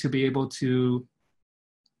amazing to be able to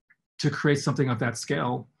create something of that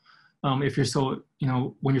scale. If you're so,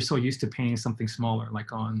 when you're so used to painting something smaller,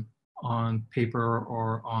 like on paper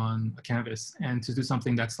or on a canvas, and to do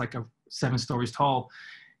something that's 7 stories tall,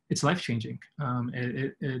 it's life-changing.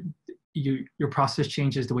 Your process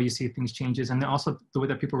changes, the way you see things changes, and then also the way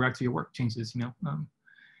that people react to your work changes,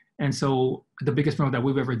 And so the biggest mural that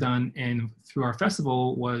we've ever done through our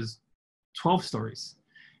festival was 12 stories.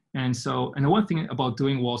 And so, and the one thing about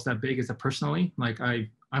doing walls that big is that personally,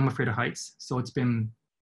 I'm afraid of heights. So I've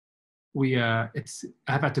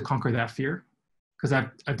had to conquer that fear, because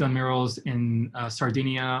I've done murals in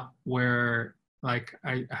Sardinia where I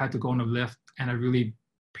had to go on a lift, and I really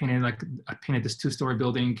I painted this 2-story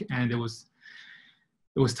building, and it was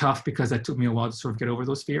tough because it took me a while to sort of get over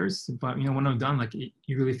those fears. But when I'm done, like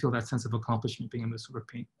you really feel that sense of accomplishment being able to sort of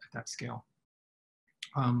paint at that scale.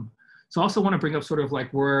 So I also want to bring up sort of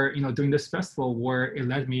like where, doing this festival, where it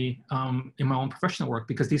led me in my own professional work,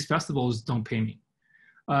 because these festivals don't pay me.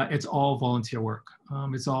 It's all volunteer work.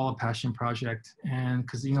 It's all a passion project. And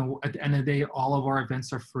because, at the end of the day, all of our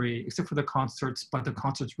events are free, except for the concerts, but the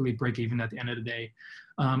concerts really break even at the end of the day.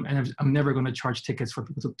 And I'm never going to charge tickets for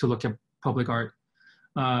people to look at public art.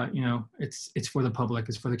 It's for the public,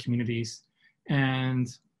 it's for the communities. And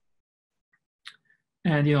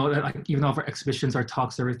like even all of our exhibitions, our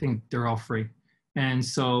talks, everything, they're all free. And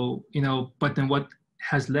so, but then what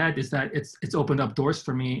has led is that it's opened up doors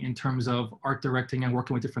for me in terms of art directing and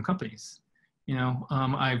working with different companies.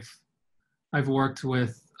 I've worked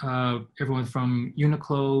with everyone from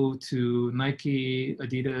Uniqlo to Nike,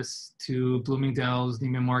 Adidas, to Bloomingdale's,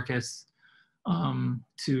 Neiman Marcus,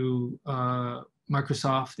 to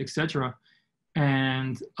Microsoft, etc.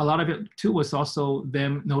 And a lot of it too was also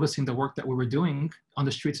them noticing the work that we were doing on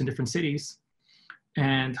the streets in different cities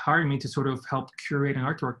and hiring me to sort of help curate and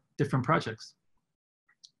artwork different projects.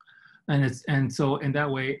 And so in that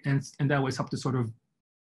way it's helped to sort of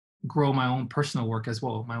grow my own personal work as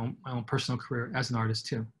well, my own personal career as an artist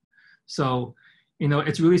too. So,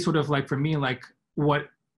 it's really sort of like, for me, like what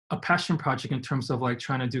a passion project in terms of like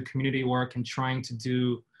trying to do community work and trying to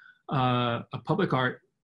do a public art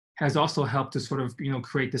has also helped to sort of,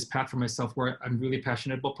 create this path for myself where I'm really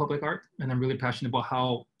passionate about public art, and I'm really passionate about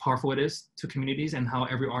how powerful it is to communities and how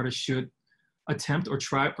every artist should attempt or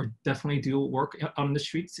try or definitely do work out on the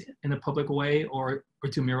streets in a public way, or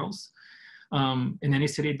do murals in any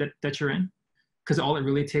city that you're in. Because all it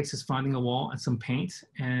really takes is finding a wall and some paint,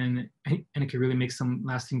 and it can really make some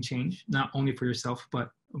lasting change, not only for yourself,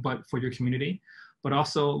 but for your community. But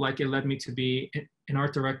also, like, it led me to be an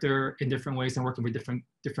art director in different ways and working with different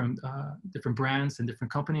brands and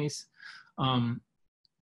different companies.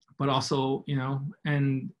 But also,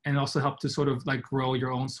 and also help to sort of like grow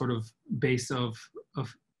your own sort of base of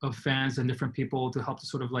fans and different people to help to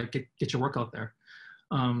sort of like get your work out there.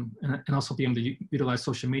 And also be able to utilize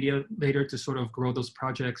social media later to sort of grow those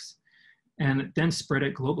projects and then spread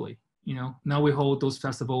it globally. Now we hold those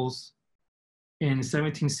festivals in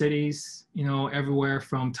 17 cities, everywhere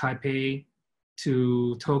from Taipei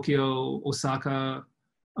to Tokyo, Osaka,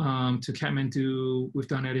 to Kathmandu. We've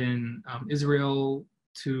done it in Israel,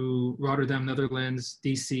 to Rotterdam, Netherlands,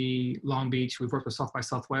 DC, Long Beach. We've worked with South by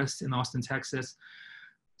Southwest in Austin, Texas.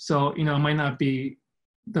 So, it might not be,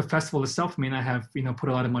 the festival itself may not have, put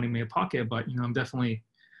a lot of money in my pocket, but, I'm definitely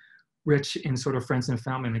rich in sort of friends and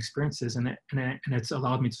family and experiences. And it's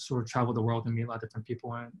allowed me to sort of travel the world and meet a lot of different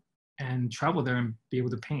people and travel there and be able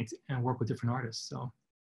to paint and work with different artists. So,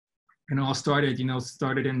 it all started in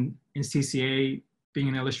CCA, being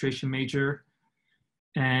an illustration major,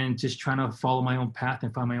 and just trying to follow my own path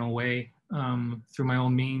and find my own way through my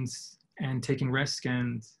own means and taking risk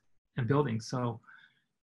and building. So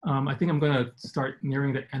I think I'm going to start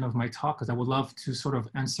nearing the end of my talk, because I would love to sort of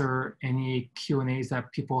answer any Q&As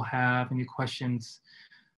that people have, any questions.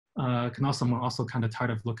 I'm also kind of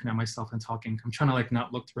tired of looking at myself and talking. I'm trying to like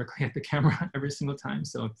not look directly at the camera every single time.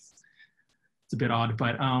 So it's a bit odd,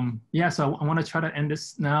 but yeah, so I want to try to end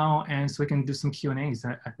this now, and so we can do some Q&As.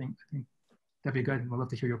 I think that'd be good. I'd love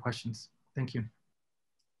to hear your questions. Thank you.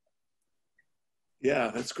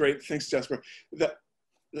 Yeah, that's great. Thanks, Jasper. The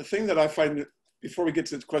thing that I find, before we get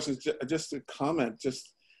to the questions, just a comment,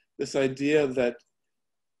 just this idea that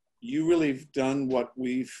you really have done what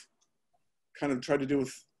we've kind of tried to do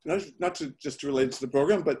with, not to just relate to the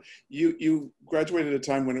program, but you graduated at a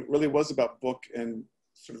time when it really was about book and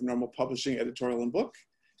sort of normal publishing, editorial and book.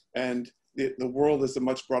 And the world is a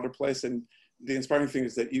much broader place. And the inspiring thing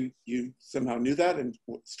is that you somehow knew that and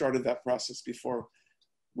started that process before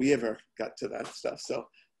we ever got to that stuff. So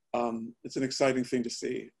it's an exciting thing to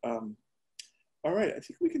see. All right, I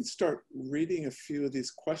think we can start reading a few of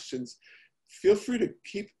these questions. Feel free to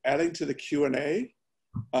keep adding to the Q&A.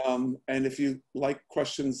 And if you like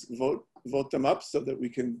questions, vote them up so that we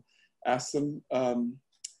can ask them.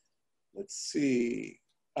 Let's see.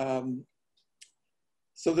 So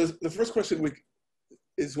the first question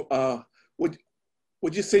is, would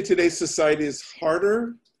you say today's society is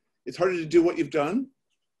harder? It's harder to do what you've done?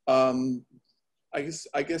 I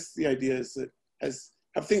guess the idea is that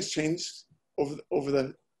have things changed over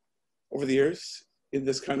the years in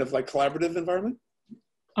this kind of like collaborative environment?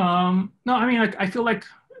 No, I mean, I feel like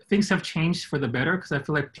things have changed for the better, because I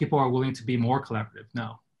feel like people are willing to be more collaborative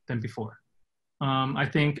now than before. I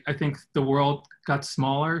think the world got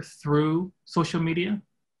smaller through social media,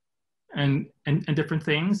 and different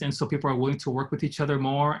things. And so people are willing to work with each other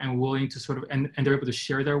more and willing to sort of, and they're able to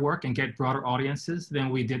share their work and get broader audiences than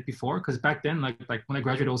we did before. Because back then, like when I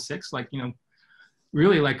graduated in 06, like, you know,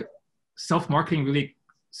 really like self-marketing really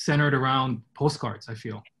centered around postcards, I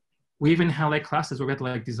feel. We even had like classes where we had to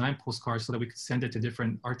like design postcards so that we could send it to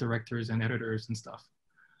different art directors and editors and stuff.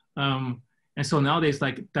 And so nowadays,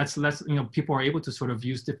 like that's less, you know, people are able to sort of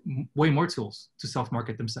use way more tools to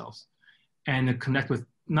self-market themselves and connect with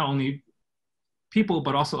not only people,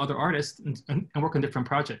 but also other artists and work on different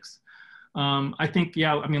projects. I think,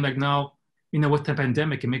 yeah, I mean, like now, you know, with the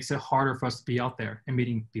pandemic, it makes it harder for us to be out there and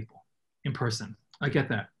meeting people in person. I get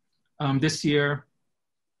that. This year,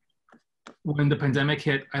 when the pandemic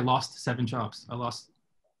hit, I lost 7 jobs. I lost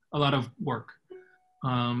a lot of work.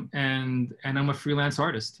 And I'm a freelance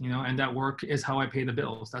artist, you know, and that work is how I pay the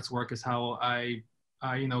bills. That's work is how I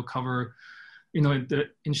you know, cover, you know, the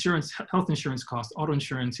insurance, health insurance costs, auto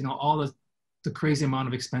insurance, you know, all the crazy amount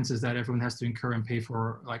of expenses that everyone has to incur and pay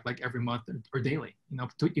for like every month or daily, you know,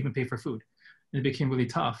 to even pay for food. And it became really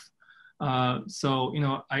tough. So, you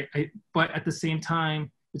know, but at the same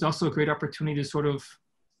time, it's also a great opportunity to sort of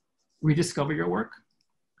rediscover your work.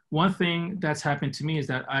 One thing that's happened to me is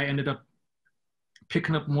that I ended up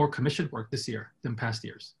picking up more commissioned work this year than past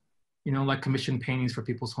years. You know, like commissioned paintings for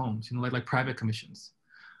people's homes, you know, like private commissions.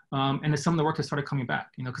 And some of the work has started coming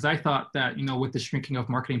back, you know, because I thought that, you know, with the shrinking of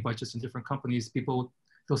marketing budgets in different companies, people,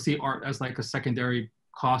 they'll see art as like a secondary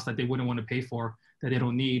cost that they wouldn't want to pay for, that they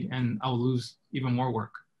don't need, and I'll lose even more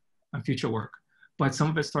work on future work. But some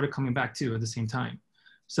of it started coming back too at the same time.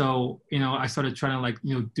 So, you know, I started trying to like,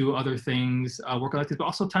 you know, do other things, work like this, but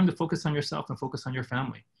also time to focus on yourself and focus on your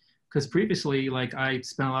family. Because previously, like I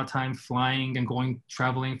spent a lot of time flying and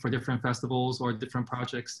traveling for different festivals or different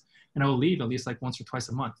projects. And I will leave at least like once or twice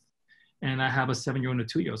a month. And I have a 7-year-old and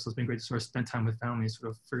a 2-year-old. So it's been great to sort of spend time with family and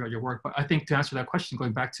sort of figure out your work. But I think to answer that question,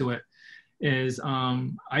 going back to it, is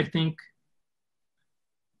I think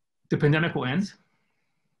the pandemic will end.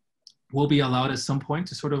 We'll be allowed at some point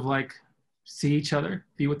to sort of like see each other,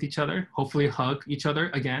 be with each other, hopefully hug each other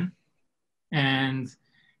again. And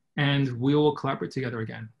we will collaborate together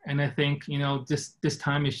again. And I think, you know, this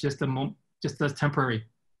time is just a temporary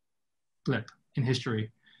blip in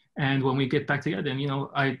history. And when we get back together, then, you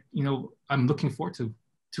know, I'm looking forward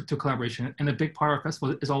to collaboration. And a big part of our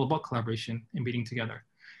festival is all about collaboration and meeting together.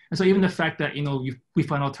 And so even the fact that, you know, we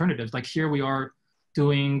find alternatives, like here we are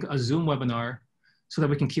doing a Zoom webinar so that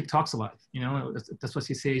we can keep talks alive. You know, that's what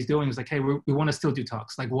CCA is doing, is like, hey, we want to still do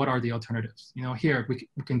talks. Like, what are the alternatives? You know, here we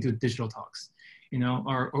can do digital talks, you know,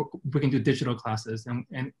 or we can do digital classes, and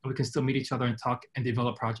we can still meet each other and talk and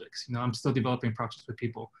develop projects. You know, I'm still developing projects with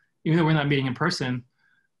people. Even though we're not meeting in person,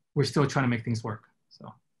 we're still trying to make things work,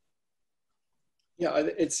 so. Yeah,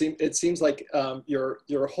 it seems like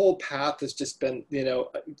your whole path has just been, you know,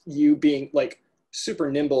 you being like super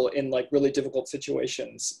nimble in like really difficult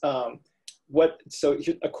situations. So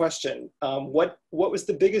a question, what was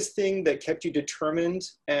the biggest thing that kept you determined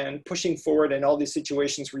and pushing forward in all these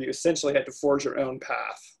situations where you essentially had to forge your own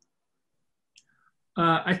path?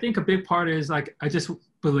 I think a big part is like, I just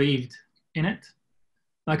believed in it.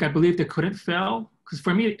 Like I believed it couldn't fail. Because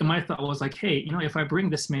for me, my thought was like, hey, you know, if I bring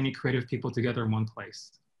this many creative people together in one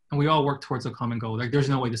place and we all work towards a common goal, like there's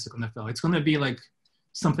no way this is going to fail. It's going to be like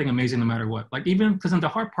something amazing no matter what. Like even because the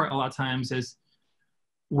hard part a lot of times is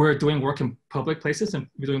we're doing work in public places and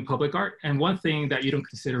we're doing public art. And one thing that you don't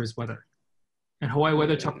consider is weather. And Hawaii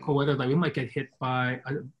weather, tropical weather, like we might get hit by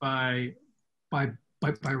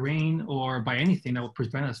rain or by anything that will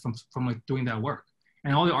prevent us from like doing that work.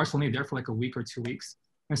 And all the art's only there for like a week or 2 weeks.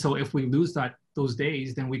 And so if we lose those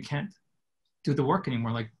days, then we can't do the work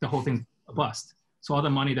anymore. Like the whole thing's a bust. So all the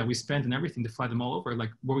money that we spend and everything to fly them all over,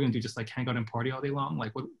 like what are we gonna do? Just like hang out and party all day long?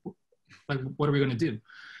 Like what are we gonna do?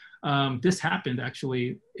 This happened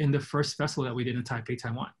actually in the first festival that we did in Taipei,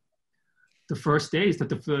 Taiwan. The first days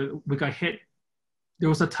that we got hit, there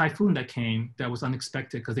was a typhoon that came that was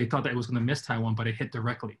unexpected because they thought that it was gonna miss Taiwan, but it hit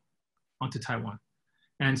directly onto Taiwan.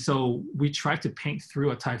 And so we tried to paint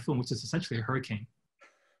through a typhoon, which is essentially a hurricane.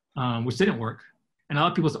 Which didn't work. And a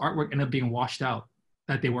lot of people's artwork ended up being washed out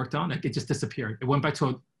that they worked on. Like it just disappeared. It went back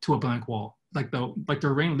to a blank wall. Like the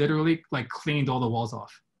rain literally like cleaned all the walls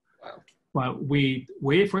off. Wow. But we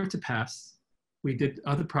waited for it to pass. We did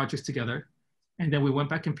other projects together. And then we went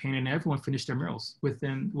back and painted and everyone finished their murals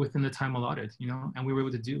within the time allotted, you know, and we were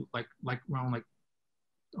able to do like around like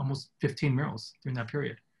almost 15 murals during that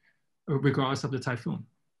period, regardless of the typhoon.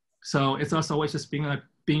 So it's also always just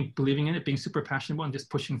believing in it, being super passionate about and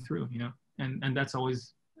just pushing through, you know, and that's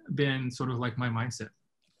always been sort of like my mindset.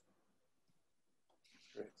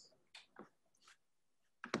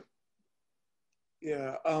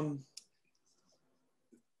 Yeah.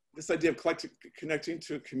 This idea of connecting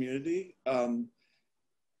to a community,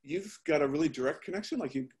 you've got a really direct connection,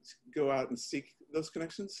 like you go out and seek those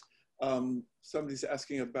connections. Somebody's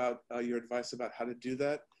asking about your advice about how to do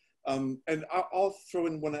that. And I'll throw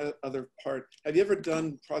in one other part. Have you ever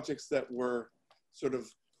done projects that were sort of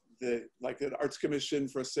like an arts commission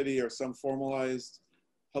for a city or some formalized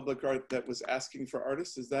public art that was asking for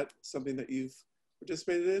artists? Is that something that you've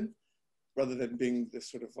participated in rather than being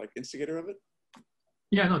this sort of like instigator of it?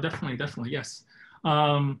 Yeah, no, definitely, yes.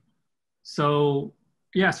 So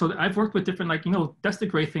I've worked with different, like, that's the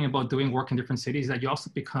great thing about doing work in different cities, that you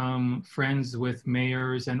also become friends with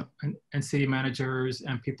mayors and city managers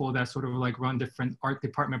and people that sort of like run different art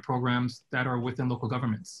department programs that are within local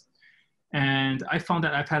governments. And I found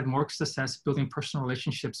that I've had more success building personal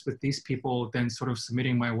relationships with these people than sort of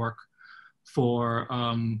submitting my work for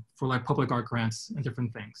like public art grants and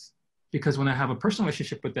different things. Because when I have a personal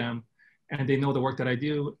relationship with them, and they know the work that I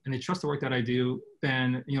do, and they trust the work that I do,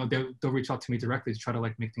 then they'll reach out to me directly to try to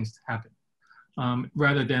like make things happen,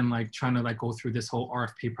 rather than like trying to like go through this whole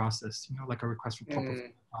RFP process, like a request for proposal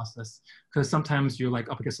process. Because sometimes you're like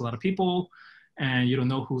up against a lot of people, and you don't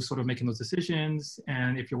know who's sort of making those decisions,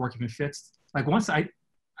 and if your work even fits. Like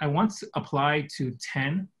I once applied to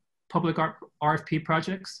 10 public art RFP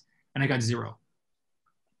projects, and I got 0.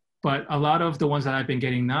 But a lot of the ones that I've been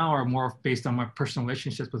getting now are more based on my personal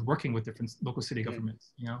relationships with working with different local city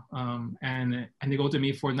governments, and they go to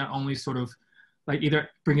me for not only sort of like either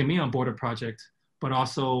bringing me on board a project, but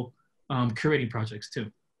also curating projects too.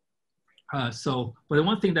 But the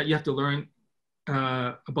one thing that you have to learn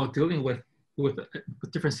about dealing with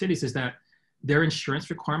different cities is that their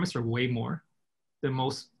insurance requirements are way more than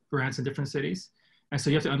most grants in different cities. And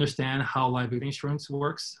so you have to understand how liability insurance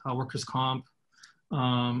works, how workers' comp,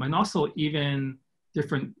 and also even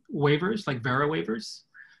different waivers, like VERA waivers.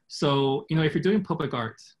 So, if you're doing public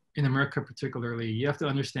art in America particularly, you have to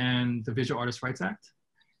understand the Visual Artists' Rights Act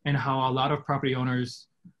and how a lot of property owners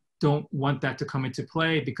don't want that to come into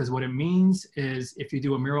play, because what it means is if you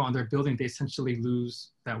do a mural on their building, they essentially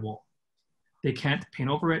lose that wall. They can't paint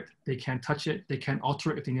over it, they can't touch it, they can't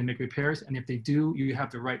alter it if they need to make repairs, and if they do, you have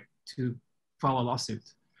the right to file a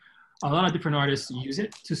lawsuit. A lot of different artists use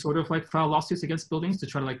it to sort of like file lawsuits against buildings to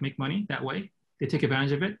try to like make money that way. They take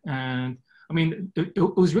advantage of it. And I mean,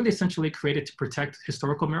 it was really essentially created to protect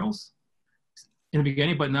historical murals in the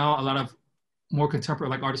beginning, but now a lot of more contemporary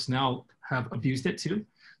like artists now have abused it too.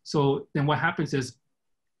 So then what happens is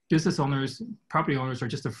business owners, property owners are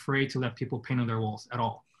just afraid to let people paint on their walls at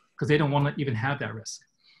all, because they don't want to even have that risk.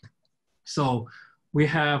 So we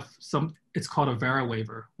have it's called a VERA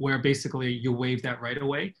waiver, where basically you waive that right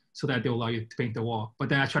away so that they'll allow you to paint the wall. But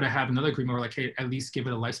then I try to have another agreement where like, hey, at least give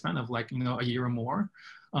it a lifespan of like, a year or more.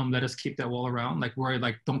 Let us keep that wall around, like where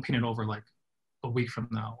like don't paint it over like a week from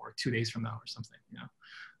now or 2 days from now or something,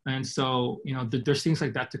 And so, there's things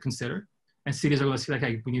like that to consider. And cities are going to see like,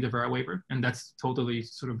 hey, we need a VERA waiver. And that's totally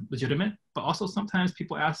sort of legitimate. But also sometimes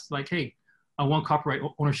people ask like, hey, I want copyright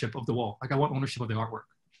ownership of the wall. Like I want ownership of the artwork.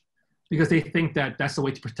 Because they think that that's the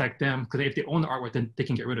way to protect them, because if they own the artwork, then they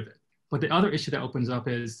can get rid of it. But the other issue that opens up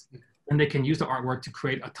is, then they can use the artwork to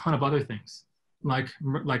create a ton of other things. Like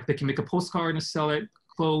they can make a postcard and sell it,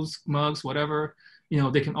 clothes, mugs, whatever.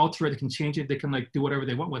 They can alter it, they can change it, they can like do whatever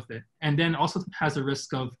they want with it. And then also has a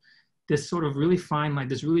risk of this sort of really fine, like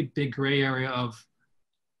this really big gray area of,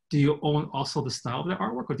 do you own also the style of the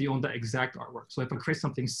artwork, or do you own the exact artwork? So if I create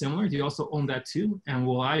something similar, do you also own that too? And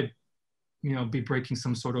will I, be breaking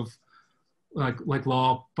some sort of like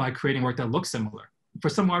law by creating work that looks similar? For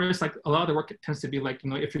some artists, like a lot of the work tends to be like,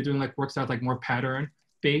 if you're doing like works that are like more pattern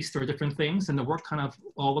based or different things, and the work kind of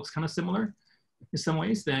all looks kind of similar in some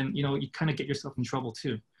ways, then, you kind of get yourself in trouble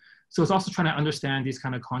too. So it's also trying to understand these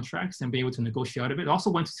kind of contracts and be able to negotiate out of it. Also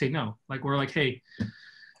when to say no, like we're like, hey,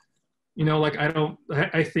 like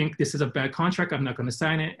I think this is a bad contract, I'm not going to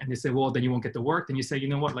sign it. And they say, well, then you won't get the work. Then you say, you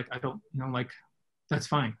know what, like I don't, like that's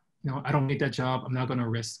fine. I don't need that job. I'm not going to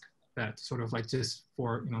risk that sort of like just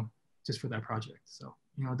for that project. So,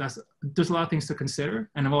 there's a lot of things to consider,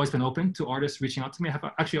 and I've always been open to artists reaching out to me. I have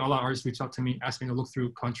actually a lot of artists reach out to me, ask me to look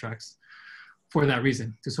through contracts for that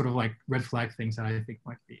reason, to sort of like red flag things that I think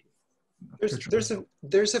might be.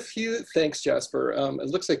 There's a few, thanks Jasper. It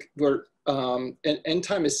looks like we're, and end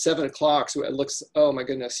time is 7 o'clock. So it looks, oh my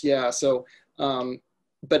goodness. Yeah. So,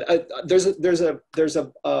 but there's a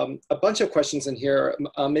bunch of questions in here.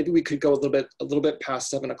 Maybe we could go a little bit past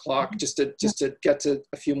 7 o'clock just to get to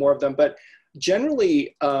a few more of them. But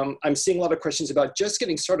generally, I'm seeing a lot of questions about just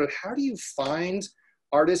getting started. How do you find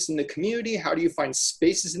artists in the community? How do you find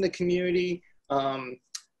spaces in the community?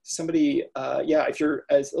 somebody, yeah, if you're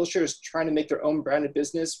as illustrators trying to make their own branded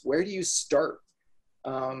business, where do you start?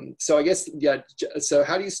 So I guess, yeah, so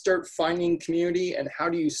how do you start finding community, and how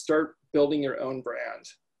do you start building your own brand?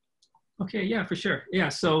 Okay, yeah, for sure. Yeah,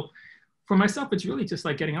 so for myself, it's really just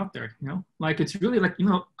like getting out there, like it's really like,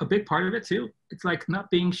 a big part of it too. It's like not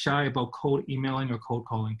being shy about cold emailing or cold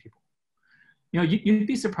calling people. You'd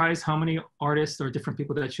be surprised how many artists or different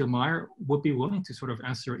people that you admire would be willing to sort of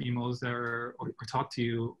answer emails or talk to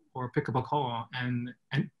you or pick up a call and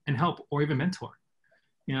help or even mentor.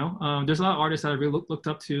 There's a lot of artists that I really looked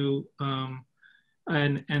up to,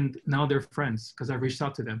 and now they're friends because I reached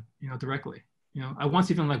out to them, directly. I once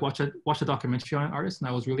even like watched a documentary on an artist, and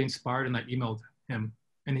I was really inspired, and I emailed him,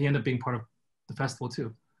 and he ended up being part of the festival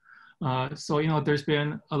too. So there's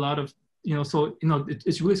been a lot of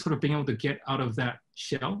it's really sort of being able to get out of that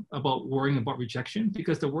shell about worrying about rejection,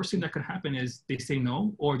 because the worst thing that could happen is they say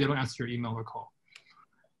no or they don't answer your email or call.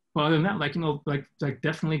 But other than that, like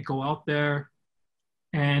definitely go out there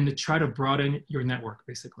and try to broaden your network,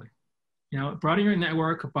 basically. Broaden your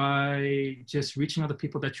network by just reaching out to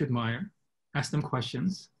people that you admire, ask them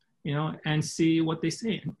questions, and see what they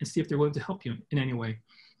say and see if they're willing to help you in any way.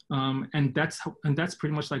 And that's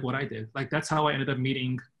pretty much like what I did. Like that's how I ended up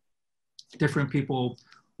meeting different people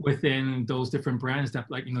within those different brands that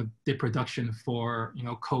did production for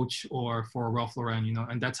Coach or for Ralph Lauren,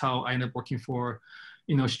 and that's how I ended up working for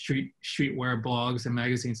streetwear blogs and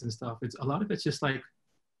magazines and stuff. It's a lot of it's just like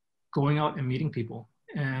going out and meeting people,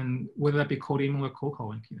 and whether that be cold email or cold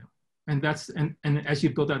calling, and that's and as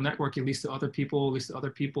you build that network, it leads to other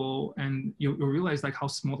people, and you'll realize like how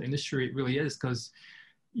small the industry really is, because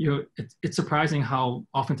it's surprising how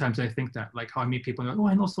oftentimes I think that, like how I meet people and like, oh,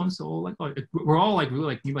 I know so and so, like we're all like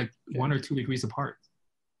really like 1 or 2 degrees apart.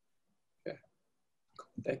 Okay,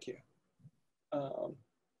 thank you.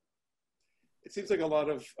 It seems like a lot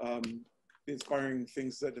of inspiring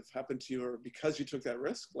things that have happened to you are because you took that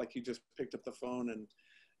risk, like you just picked up the phone. And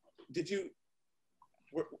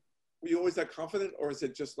were you always that confident, or is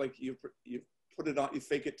it just like you put it on, you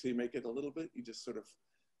fake it till you make it a little bit, you just sort of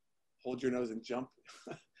hold your nose and jump?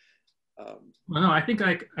 Well, no, I think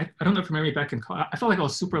I don't know if you remember me back in college, I felt like I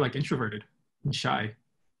was super like introverted and shy.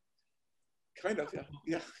 Kind of,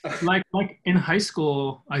 yeah. like in high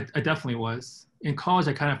school, I definitely was. In college,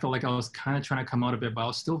 I kind of felt like I was kind of trying to come out of it, but I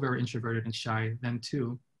was still very introverted and shy then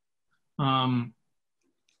too. When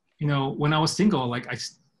I was single, like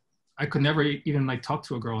I could never even like talk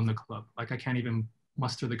to a girl in the club. Like I can't even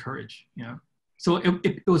muster the courage, So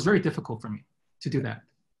it was very difficult for me to do that.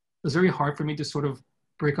 It was very hard for me to sort of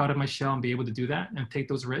break out of my shell and be able to do that and take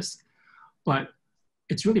those risks. But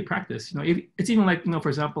it's really practice. It's even like, for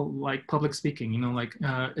example, like public speaking,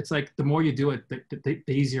 it's like the more you do it, the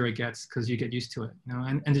easier it gets, because you get used to it,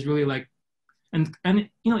 and it's really like, and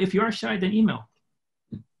if you are shy, then email,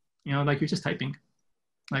 like you're just typing,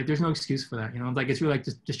 like there's no excuse for that, like it's really like,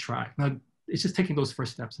 just try. It's just taking those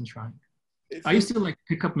first steps and trying. I used to like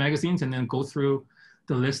pick up magazines and then go through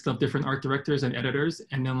the list of different art directors and editors,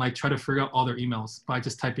 and then like try to figure out all their emails by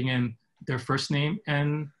just typing in their first name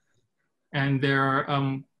and their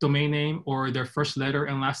domain name, or their first letter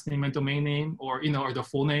and last name and domain name, or or the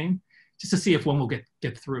full name, just to see if one will get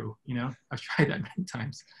through. I've tried that many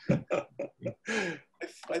times.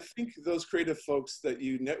 I think those creative folks that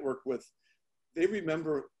you network with, they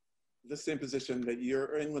remember the same position that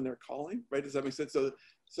you're in when they're calling, right? Does that make sense?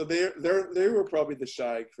 So they were probably the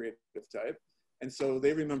shy creative type, and so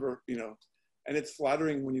they remember, and it's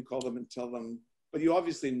flattering when you call them and tell them, but you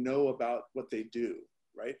obviously know about what they do,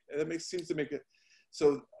 right? And that seems to make it.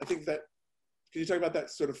 So I think that, can you talk about that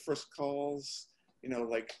sort of first calls,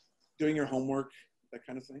 like doing your homework, that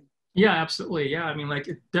kind of thing? Yeah, absolutely. Yeah, I mean, like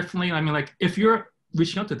definitely. I mean, like if you're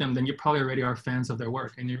reaching out to them, then you probably already are fans of their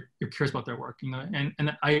work, and you're curious about their work,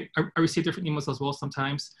 And I receive different emails as well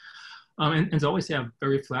sometimes. And as always, yeah,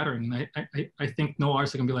 very flattering. I think no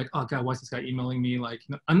artist can be like, oh God, why is this guy emailing me? Like,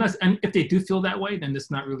 unless, and if they do feel that way, then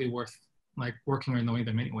it's not really worth like working or knowing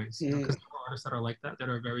them anyways. Because there are artists that are like that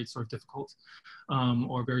are very sort of difficult,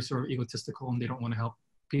 or very sort of egotistical, and they don't want to help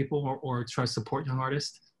people or try to support young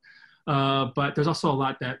artists. But there's also a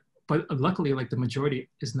lot but luckily, like the majority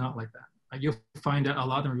is not like that. You'll find that a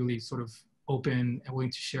lot of them are really sort of open and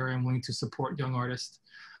willing to share and willing to support young artists,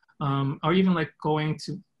 or even like going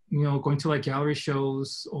to like gallery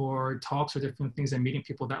shows or talks or different things and meeting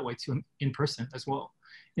people that way too in person as well.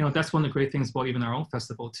 That's one of the great things about even our own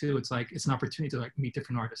festival too. It's like, it's an opportunity to like meet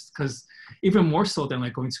different artists, because even more so than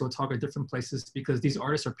like going to a talk at different places, because these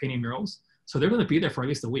artists are painting murals. So they're going to be there for at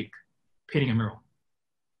least a week painting a mural.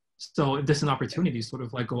 So this is an opportunity to sort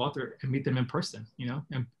of like go out there and meet them in person,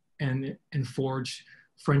 and forge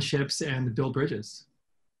friendships and build bridges.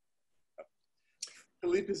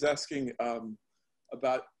 Philippe is asking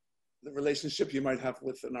about the relationship you might have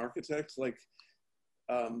with an architect. Like,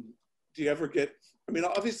 do you ever get, I mean,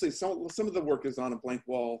 obviously some of the work is on a blank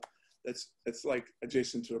wall it's like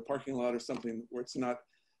adjacent to a parking lot or something where it's not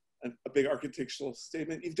a big architectural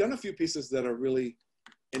statement. You've done a few pieces that are really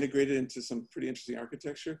integrated into some pretty interesting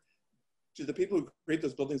architecture. Do the people who create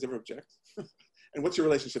those buildings ever object? And what's your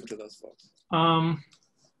relationship to those folks?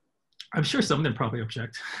 I'm sure some of them probably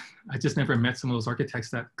object. I just never met some of those architects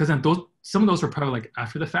that, because then some of those were probably like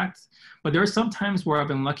after the fact, but there are some times where I've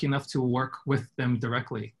been lucky enough to work with them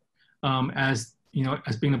directly, as you know,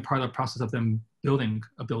 as being a part of the process of them building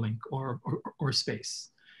a building or space.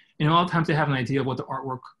 And a lot of times they have an idea of what the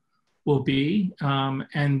artwork will be,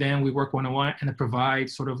 and then we work one-on-one and it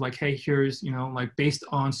provides sort of like, hey, here's, you know, like based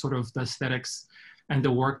on sort of the aesthetics and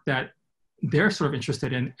the work that they're sort of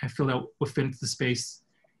interested in, I feel that would fit into the space.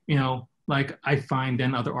 You know, like I find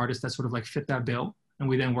then other artists that sort of like fit that bill, and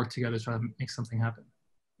we then work together to try to make something happen.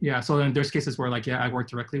 Yeah, so then there's cases where like, yeah, I work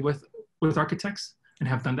directly with architects and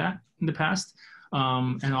have done that in the past.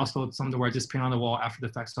 And also some where I just paint on the wall after the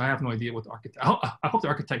fact. So I have no idea what the architect, I hope the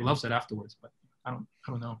architect loves it afterwards, but I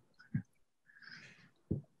don't know.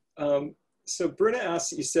 So Bruna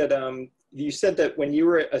asked, you said that when you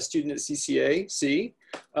were a student at CCAC,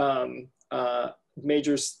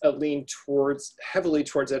 majors lean heavily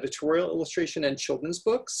towards editorial illustration and children's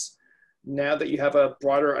books. Now that you have a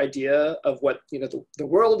broader idea of what, you know, the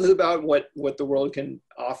world is about, what the world can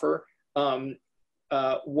offer,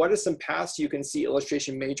 what are some paths you can see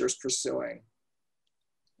illustration majors pursuing?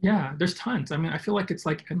 Yeah, there's tons. I mean, I feel like it's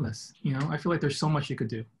like endless, you know, I feel like there's so much you could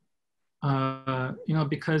do, you know,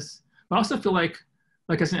 because I also feel like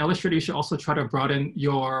as an illustrator, you should also try to broaden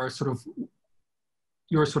your sort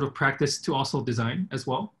of practice to also design as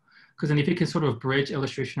well. Because then if you can sort of bridge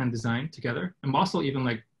illustration and design together, and also even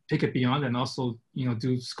like take it beyond and also, you know,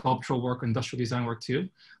 do sculptural work, industrial design work too.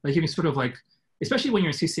 Like you can sort of like, especially when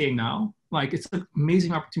you're in CCA now, like it's an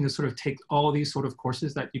amazing opportunity to sort of take all these sort of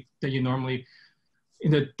courses that you normally,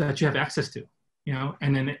 that you have access to, you know,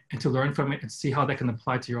 and to learn from it and see how that can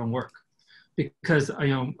apply to your own work. Because, you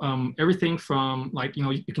know, everything from like, you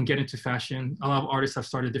know, you can get into fashion. A lot of artists have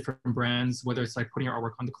started different brands, whether it's like putting your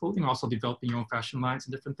artwork on the clothing, or also developing your own fashion lines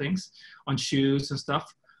and different things on shoes and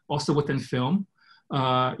stuff. Also within film,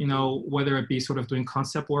 you know, whether it be sort of doing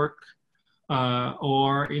concept work,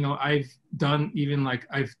 or, you know, I've done even like,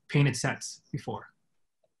 I've painted sets before.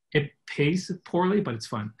 It pays poorly, but it's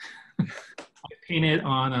fun. I painted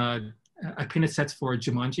sets for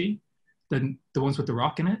Jumanji, the ones with the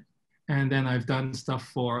rock in it. And then I've done stuff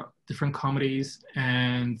for different comedies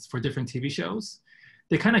and for different TV shows.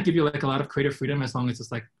 They kind of give you like a lot of creative freedom as long as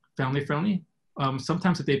it's like family friendly.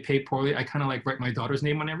 Sometimes if they pay poorly, I kind of like write my daughter's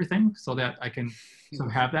name on everything so that I can sort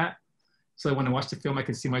of have that. So when I watch the film, I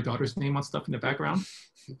can see my daughter's name on stuff in the background.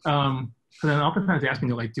 So then oftentimes they ask me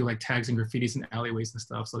to like do like tags and graffitis in alleyways and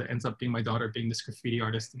stuff. So that ends up being my daughter being this graffiti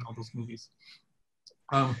artist in all those movies.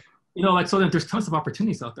 You know, like, so then there's tons of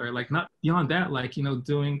opportunities out there, like not beyond that, like, you know,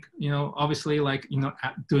 doing, you know, obviously like, you know,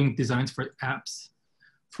 doing designs for apps,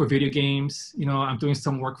 for video games. You know, I'm doing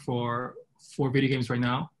some work for video games right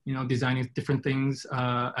now, you know, designing different things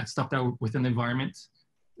and stuff that are within the environment,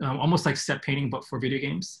 almost like set painting, but for video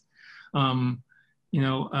games. You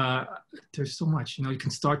know, there's so much, you know, you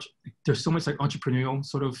can start, there's so much like entrepreneurial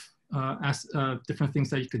sort of different things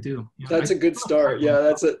that you could do. You know, that's a good start. Yeah,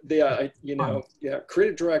 that's you know, yeah,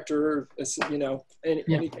 creative director, you know,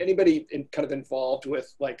 anybody kind of involved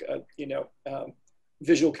with like you know,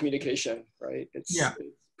 visual communication, right? It's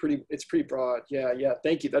pretty broad. Yeah.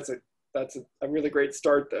 Thank you. That's a really great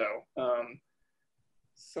start though.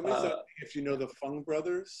 Somebody's asking if you know the Fung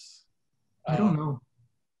brothers. I don't know.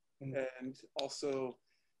 And also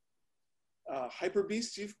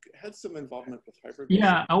Hyperbeast, you've had some involvement with Hyperbeast.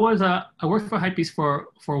 Yeah, I worked for Hypebeast for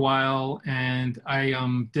a while, and I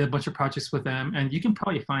did a bunch of projects with them, and you can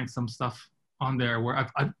probably find some stuff on there where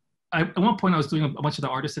I at one point I was doing a bunch of the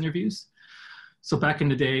artist interviews. So back in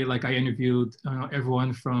the day, like I interviewed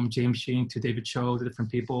everyone from James Sheen to David Cho, the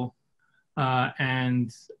different people,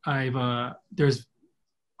 and there's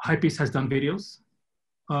Hypebeast has done videos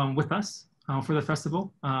with us. For the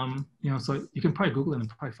festival, you know, so you can probably Google it and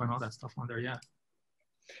probably find all that stuff on there. Yeah.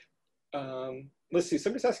 Let's see.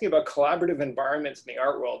 Somebody's asking about collaborative environments in the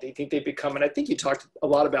art world. Do you think they become? And I think you talked a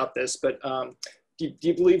lot about this, but do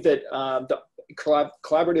you believe that the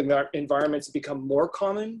collaborative environments have become more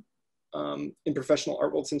common in professional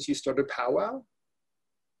art world since you started POW?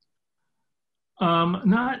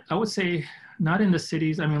 I would say not in the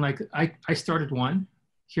cities. I mean, like I started one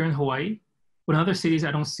here in Hawaii. But in other cities,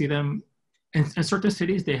 I don't see them. In certain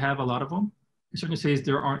cities, they have a lot of them. In certain cities,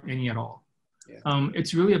 there aren't any at all. Yeah.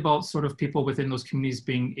 It's really about sort of people within those communities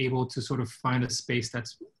being able to sort of find a space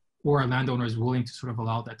that's where a landowner is willing to sort of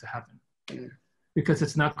allow that to happen. Because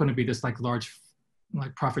it's not going to be this like large,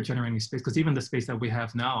 like profit generating space. Because even the space that we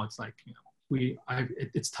have now, it's like, you know,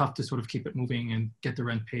 it's tough to sort of keep it moving and get the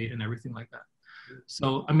rent paid and everything like that.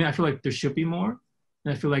 So, I mean, I feel like there should be more.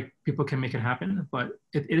 And I feel like people can make it happen, but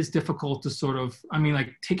it is difficult to sort of, I mean,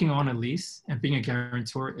 like taking on a lease and being a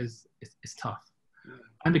guarantor is tough.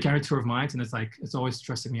 I'm the guarantor of mine, and it's like, it's always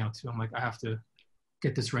stressing me out too. I'm like, I have to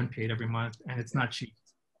get this rent paid every month, and it's not cheap.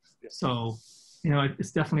 So, you know, it's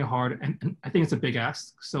definitely hard, and I think it's a big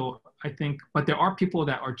ask. So I think, but there are people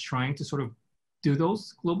that are trying to sort of do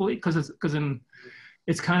those globally, because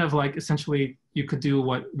it's kind of like essentially you could do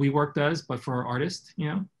what WeWork does, but for artists, you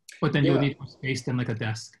know. But then you would need more space than like a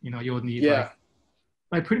desk, you know. You would need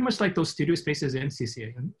like pretty much like those studio spaces in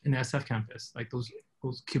CCA in the SF campus, like those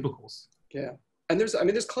cubicles. Yeah. And there's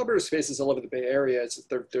collaborative spaces all over the Bay Area.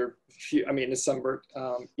 They're few. I mean, some are,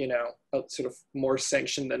 you know, sort of more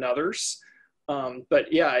sanctioned than others.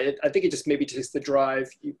 But yeah, I think it just maybe takes the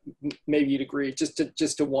drive. Maybe you'd agree, just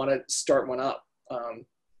to want to start one up.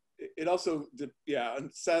 It also, yeah.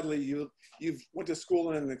 And sadly, you've went to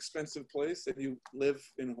school in an expensive place, and you live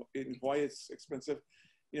in Hawaii. It's expensive.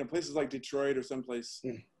 You know, places like Detroit or someplace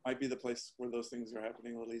might be the place where those things are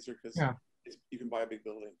happening a little easier, because you can buy a big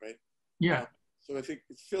building, right? Yeah. So I think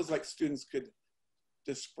it feels like students could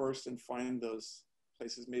disperse and find those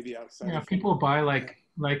places maybe outside. Yeah, people buy like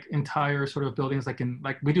entire sort of buildings, like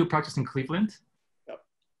we do practice in Cleveland. Yep.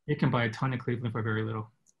 You can buy a ton in Cleveland for very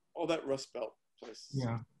little. All that Rust Belt place.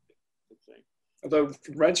 Yeah. Although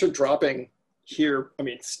rents are dropping here, I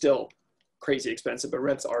mean, still crazy expensive, but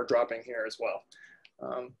rents are dropping here as well.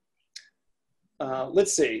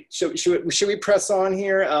 Let's see, should we press on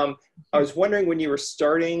here? I was wondering, when you were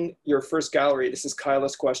starting your first gallery, this is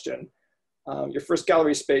Kyla's question, your first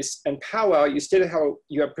gallery space and POW, you stated how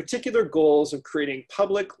you have particular goals of creating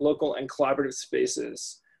public, local, and collaborative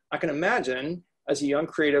spaces. I can imagine, as a young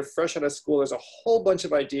creative fresh out of school, there's a whole bunch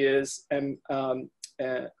of ideas and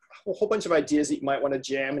a whole bunch of ideas that you might want to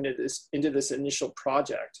jam into this initial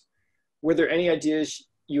project. Were there any ideas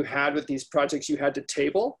you had with these projects you had to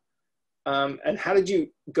table? And how did you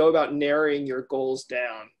go about narrowing your goals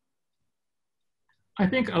down? I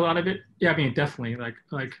think a lot of it, yeah, I mean, definitely,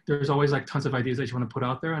 like there's always like tons of ideas that you want to put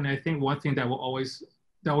out there. And I think one thing that always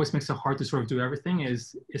makes it hard to sort of do everything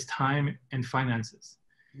is time and finances.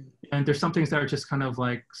 And there's some things that are just kind of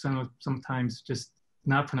like sometimes just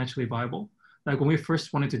not financially viable. Like when we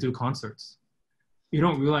first wanted to do concerts, you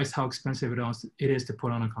don't realize how expensive it is to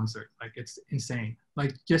put on a concert. Like it's insane.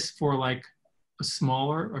 Like just for like a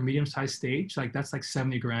smaller or medium-sized stage, like that's like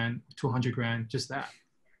 70 grand to 100 grand, just that,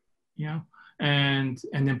 you know. And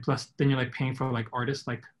then plus then you're like paying for like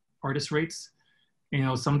artist rates, you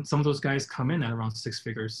know. Some of those guys come in at around 6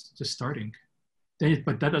 figures just starting,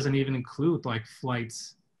 but that doesn't even include like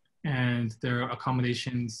flights and their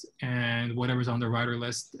accommodations and whatever's on their rider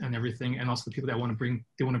list and everything, and also the people that want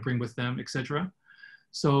to bring with them, etc.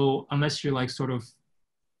 So unless you're like sort of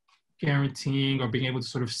guaranteeing or being able to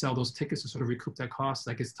sort of sell those tickets to sort of recoup that cost,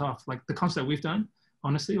 like it's tough. Like the concerts that we've done,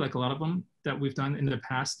 honestly, like a lot of them that we've done in the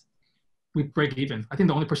past, we break even. I think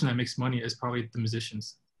the only person that makes money is probably the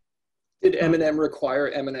musicians. Did Eminem require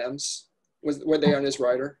M&Ms? Were they on his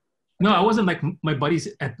rider? No, I wasn't. Like my buddies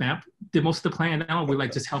at MAP did most of the planning, and now we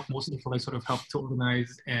like just help mostly for like sort of help to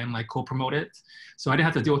organize and like co-promote it. So I didn't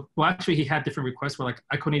have to deal with, well, actually he had different requests where like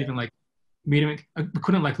I couldn't even like meet him. I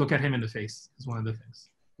couldn't like look at him in the face is one of the things.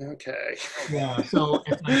 Okay. Yeah. So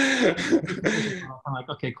it's like, I'm like,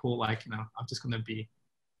 okay, cool. Like, you know, I'm just going to be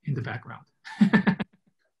in the background.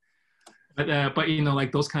 But you know,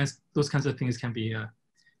 like those kinds of things can be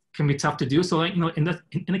tough to do. So like, you know, in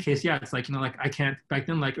the case, yeah, it's like, you know, like I can't back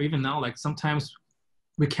then, like, or even now, like sometimes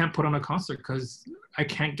we can't put on a concert because I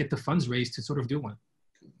can't get the funds raised to sort of do one,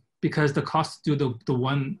 because the cost to do the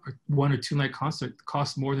one or two night concert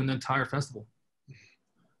costs more than the entire festival.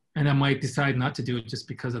 And I might decide not to do it just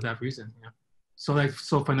because of that reason. Yeah.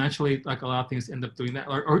 So financially, like a lot of things end up doing that,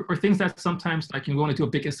 or things that sometimes like you want to do a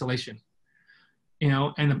big installation, you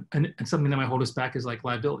know, and something that might hold us back is like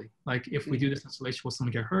liability. Like if we do this installation, will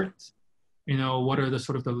someone get hurt? You know, what are the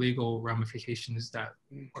sort of the legal ramifications that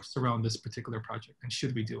surround this particular project, and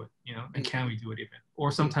should we do it? You know, and can we do it even?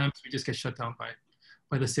 Or sometimes we just get shut down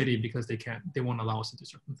by the city because they won't allow us to do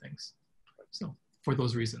certain things. So for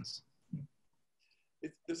those reasons.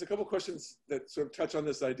 There's a couple questions that sort of touch on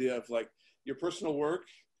this idea of like your personal work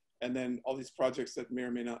and then all these projects that may or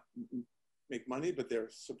may not make money, but they're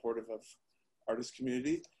supportive of artist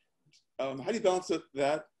community. How do you balance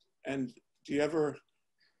that? And do you ever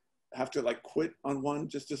have to like quit on one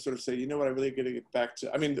just to sort of say, you know what, I really got to get back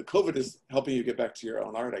to, I mean, the COVID is helping you get back to your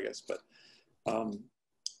own art, I guess, but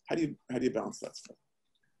how do you balance that stuff?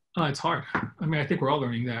 It's hard. I mean, I think we're all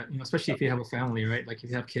learning that, you know, especially if you have a family, right? Like if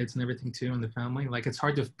you have kids and everything too in the family, like it's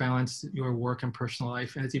hard to balance your work and personal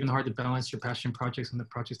life. And it's even hard to balance your passion projects and the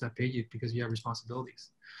projects that pay you because you have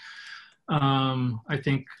responsibilities. I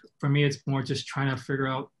think for me, it's more just trying to figure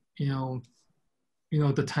out, you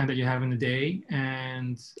know, the time that you have in the day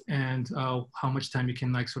and how much time you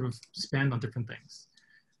can like sort of spend on different things,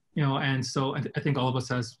 you know. And so I think all of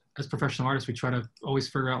us as professional artists, we try to always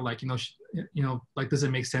figure out like, like, does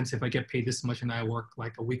it make sense if I get paid this much and I work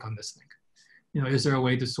like a week on this thing? You know, is there a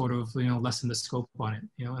way to sort of, lessen the scope on it?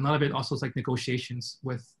 You know, and a lot of it also is like negotiations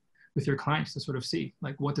with your clients to sort of see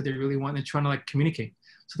like, what do they really want, and trying to like communicate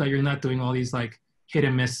so that you're not doing all these like hit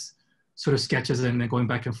and miss sort of sketches and then going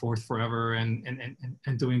back and forth forever and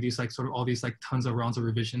doing these like sort of all these like tons of rounds of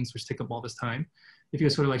revisions, which take up all this time. If you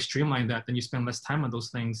sort of like streamline that, then you spend less time on those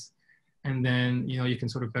things. And then, you can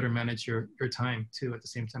sort of better manage your time too at the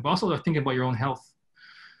same time. But also thinking about your own health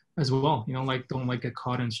as well, like don't like get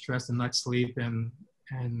caught in stress and not sleep and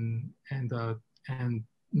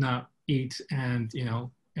not eat and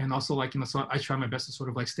also like, so I try my best to sort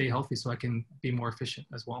of like stay healthy so I can be more efficient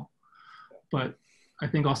as well. But I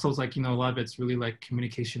think also it's like, a lot of it's really like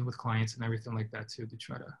communication with clients and everything like that too, to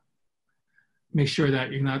try to make sure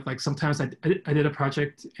that you're not like, sometimes I did a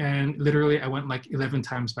project and literally I went like 11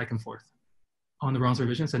 times back and forth on the rounds of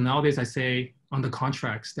revisions. And nowadays I say on the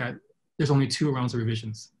contracts that there's only 2 rounds of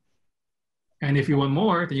revisions. And if you want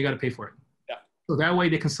more, then you got to pay for it. Yeah. So that way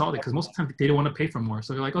they consolidate, because most of the time they don't want to pay for more.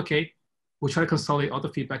 So they're like, okay, we'll try to consolidate all the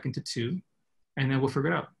feedback into 2 and then we'll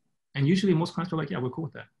figure it out. And usually most clients are like, yeah, we're cool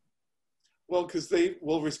with that. Well, because they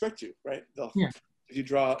will respect you, right? Yeah. If you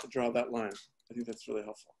draw that line, I think that's really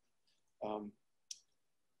helpful.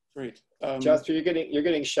 Great. Jasper, you're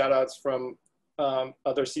getting shout outs from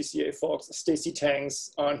other CCA folks. Stacy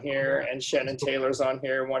Tang's on here and Shannon Taylor's on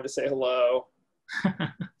here. Wanted to say hello.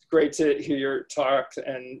 It's great to hear your talk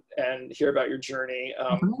and hear about your journey.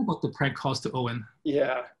 I don't know about the prank calls to Owen.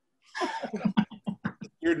 Yeah.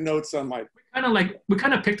 Your notes on my. We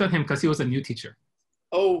kind of picked on him because he was a new teacher.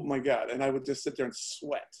 Oh my God! And I would just sit there and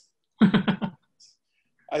sweat.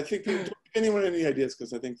 I think anyone any ideas,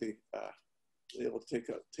 because I think they will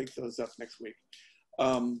take those up next week.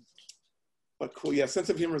 But cool, yeah. Sense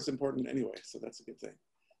of humor is important anyway, so that's a good thing.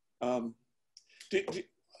 I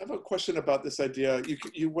have a question about this idea.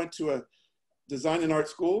 You went to a design and art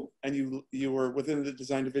school, and you were within the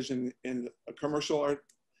design division in a commercial art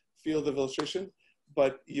field of illustration,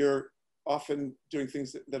 but you're often doing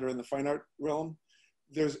things that are in the fine art realm.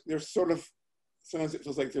 There's sort of, sometimes it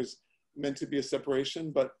feels like there's meant to be a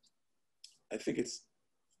separation, but I think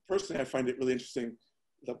personally, I find it really interesting,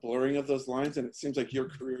 the blurring of those lines, and it seems like your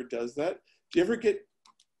career does that. Do you ever get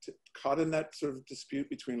caught in that sort of dispute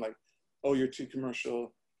between like, oh, you're too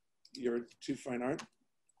commercial, you're too fine art?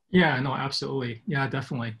 Yeah, no, absolutely. Yeah,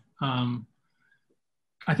 definitely.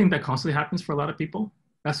 I think that constantly happens for a lot of people.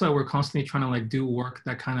 That's why we're constantly trying to like do work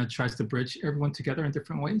that kind of tries to bridge everyone together in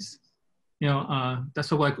different ways.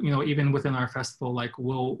 That's what like, even within our festival, like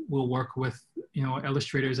we'll work with,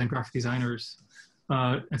 illustrators and graphic designers.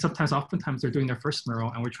 And oftentimes they're doing their first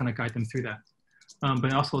mural and we're trying to guide them through that.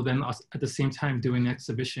 But also then at the same time doing an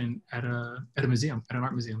exhibition at a museum, at an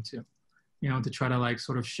art museum too, to try to like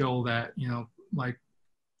sort of show that, like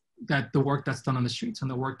that the work that's done on the streets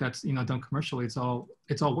and the work that's, done commercially, it's all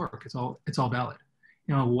work, it's all valid.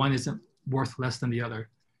 One isn't worth less than the other,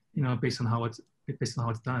 based on how it's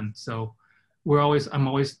done. So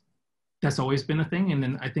that's always been a thing. And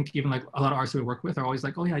then I think even like a lot of artists we work with are always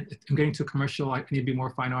like, oh yeah, I'm getting too commercial, I need to be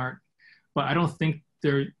more fine art. But I don't think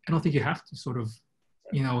you have to sort of,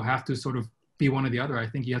 be one or the other. I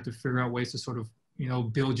think you have to figure out ways to sort of,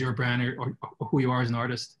 build your brand or who you are as an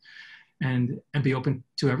artist and be open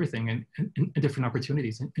to everything and different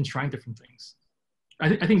opportunities and trying different things.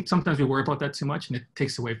 I think sometimes we worry about that too much and it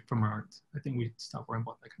takes away from our art. I think we stop worrying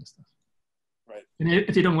about that kind of stuff. Right. And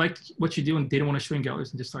if they don't like what you do and they don't want to show in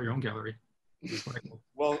galleries, then just start your own gallery.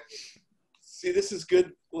 Well, see, this is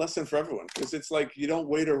good lesson for everyone, because it's like you don't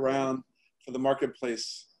wait around for the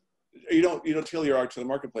marketplace. You don't tailor your art to the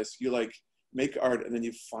marketplace. You like make art and then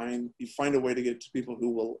you find a way to get it to people who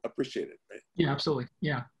will appreciate it, right? Yeah, absolutely.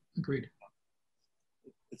 Yeah, agreed.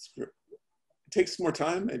 It takes more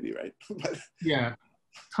time, maybe, right? But yeah,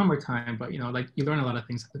 ton more time, but like you learn a lot of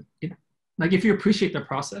things. Like if you appreciate the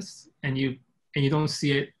process and you don't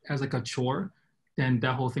see it as like a chore, then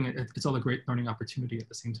that whole thing, it's all a great learning opportunity at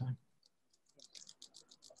the same time.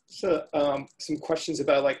 So some questions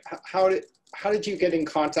about like how did you get in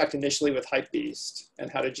contact initially with Hypebeast,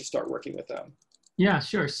 and how did you start working with them? Yeah,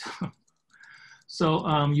 sure. So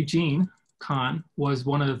Eugene Khan was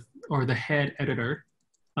the head editor,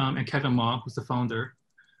 and Kevin Ma was the founder.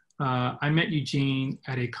 I met Eugene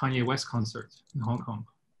at a Kanye West concert in Hong Kong.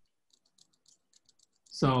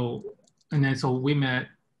 So we met,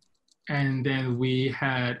 and then we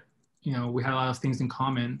had a lot of things in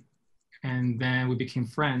common, and then we became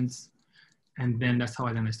friends, and then that's how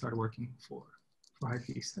I started working for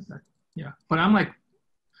Hypebeast. Yeah, but I'm like,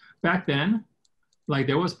 back then, like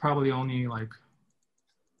there was probably only like,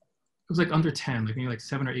 it was like under 10, like maybe like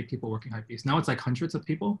 7 or 8 people working Hypebeast. Now it's like hundreds of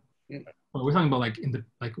people. But we're talking about like in the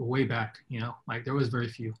way back, like there was very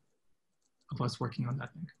few of us working on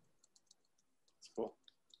that thing. That's cool.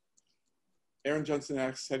 Aaron Johnson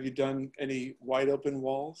asks, have you done any wide open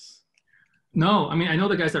walls? No, I mean, I know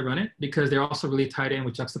the guys that run it because they're also really tied in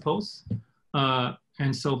with Juxtapose.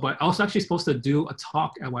 And so, but I was actually supposed to do a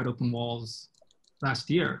talk at Wide Open Walls last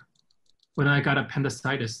year, but then I got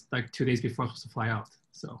appendicitis like 2 days before I was supposed to fly out.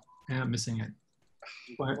 So I ended up missing it.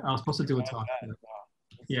 But I was supposed to do a talk.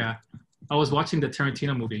 Yeah, I was watching the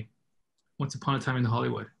Tarantino movie, Once Upon a Time in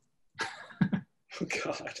Hollywood. Oh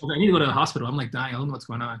God! I need to go to the hospital. I'm like dying. I don't know what's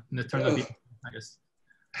going on, and it turns out to be appendicitis.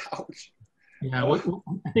 Ouch. Yeah, I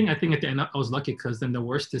think at the end I was lucky because then the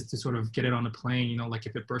worst is to sort of get it on the plane. Like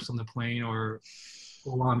if it bursts on the plane or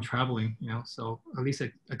while I'm traveling. So at least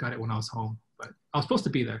I got it when I was home. But I was supposed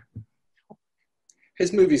to be there.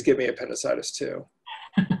 His movies give me appendicitis too.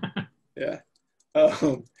 Yeah.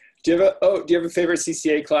 Do you have a favorite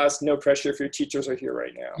CCA class? No pressure if your teachers are here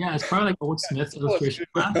right now. Yeah, it's probably like Old Smith's illustration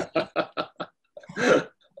class.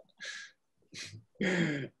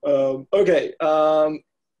 Okay,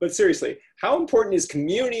 but seriously, how important is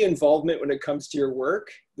community involvement when it comes to your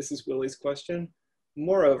work? This is Willie's question.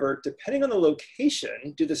 Moreover, depending on the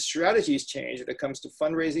location, do the strategies change when it comes to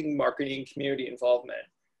fundraising, marketing, community involvement?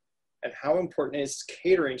 And how important is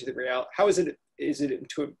catering to the reality? How important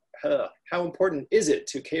is it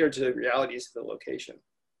to cater to the realities of the location?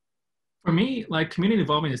 For me, like community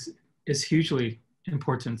involvement is hugely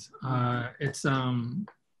important. It's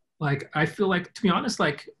like I feel like, to be honest,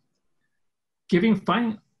 like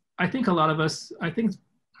I think a lot of us, I mean,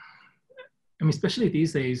 especially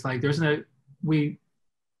these days, like at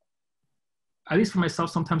least for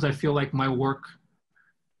myself, sometimes I feel like my work,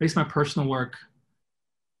 at least my personal work,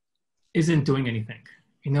 isn't doing anything.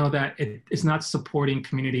 That it's not supporting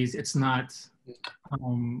communities. It's not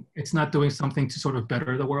doing something to sort of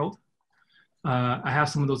better the world. I have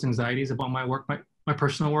some of those anxieties about my work, my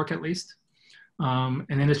personal work at least. And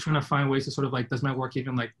then just trying to find ways to sort of like, does my work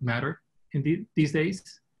even like matter in these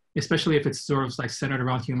days? Especially if it's sort of like centered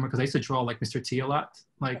around humor, because I used to draw like Mr. T a lot,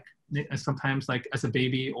 like sometimes like as a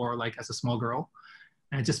baby or like as a small girl.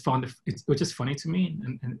 And I just found it was just funny to me.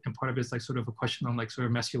 And part of it is like sort of a question on like sort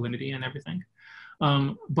of masculinity and everything.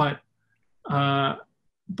 But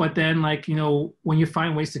then like, when you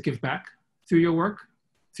find ways to give back through your work,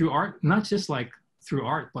 through art, not just like through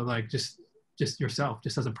art, but like just yourself,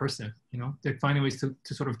 just as a person, like finding ways to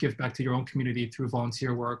sort of give back to your own community through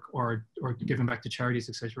volunteer work or giving back to charities,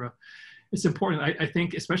 etc. It's important. I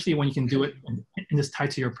think, especially when you can do it and it's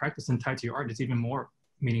tied to your practice and tied to your art, it's even more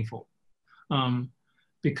meaningful.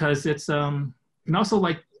 Because it's, and also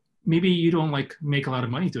like, maybe you don't like make a lot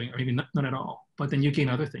of money doing it, or maybe none at all, but then you gain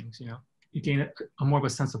other things, you gain a more of a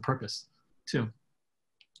sense of purpose too.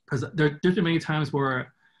 Because there's been many times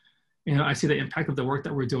where, I see the impact of the work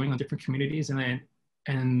that we're doing on different communities and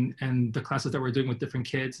the classes that we're doing with different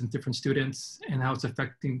kids and different students and how it's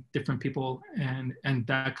affecting different people. And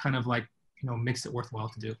that kind of like, makes it worthwhile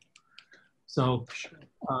to do. So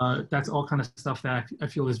that's all kind of stuff that I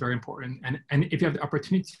feel is very important. And if you have the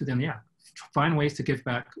opportunity to, then yeah, find ways to give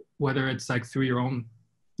back, whether it's like through your own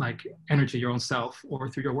like energy, your own self, or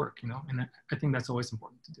through your work, and I think that's always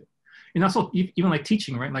important to do. And also even like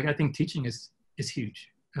teaching, right? Like I think teaching is huge.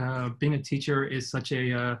 Being a teacher is such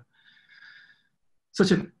an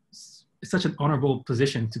honorable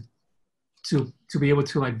position to be able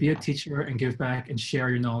to like be a teacher and give back and share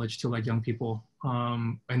your knowledge to like young people.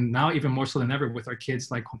 And now even more so than ever with our kids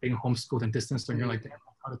like being homeschooled and distanced, and you're like, damn,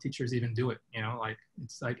 how do teachers even do it? Like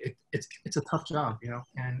it's like it's a tough job,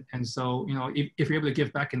 and so if you're able to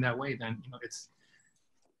give back in that way, then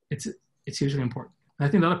it's hugely important. And I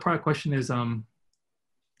think the other part of the question is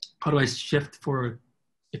how do I shift for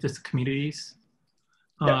if it's communities?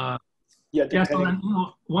 So then,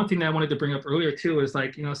 one thing that I wanted to bring up earlier too is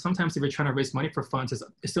like, sometimes if you're trying to raise money for funds,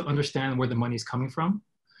 is to understand where the money is coming from.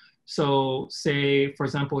 So say, for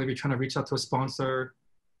example, if you're trying to reach out to a sponsor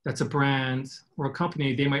that's a brand or a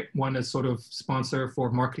company, they might want to sort of sponsor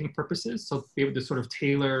for marketing purposes. So be able to sort of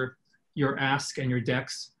tailor your ask and your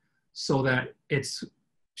decks so that it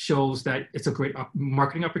shows that it's a great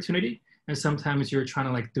marketing opportunity. And sometimes you're trying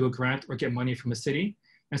to like do a grant or get money from a city.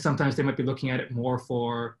 And sometimes they might be looking at it more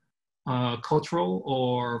for cultural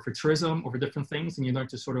or for tourism or for different things. And you learn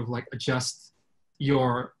to sort of like adjust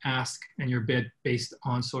your ask and your bid based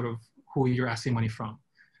on sort of who you're asking money from.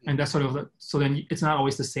 And that's sort of, so then it's not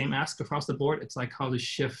always the same ask across the board. It's like how to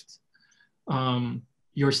shift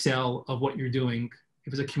your sell of what you're doing,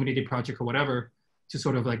 if it's a community project or whatever, to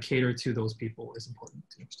sort of like cater to those people is important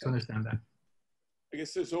to understand that. I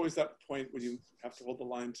guess there's always that point when you have to hold the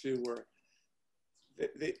line too, where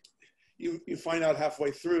you find out halfway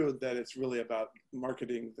through that it's really about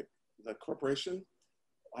marketing the corporation.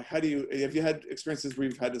 Like, have you had experiences where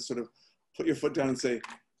you've had to sort of put your foot down and say,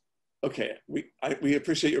 okay, we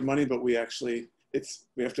appreciate your money, but we have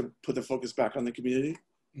to put the focus back on the community?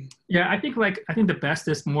 Yeah, I think the best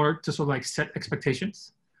is more to sort of like set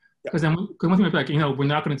expectations. Because then one thing would be like, we're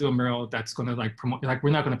not going to do a mural that's going to like promote, like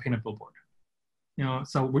we're not going to paint a billboard,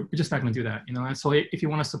 so we're just not going to do that, and so if you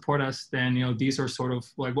want to support us, then, these are sort of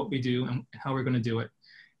like what we do and how we're going to do it.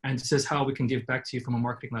 And this is how we can give back to you from a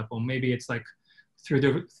marketing level. Maybe it's like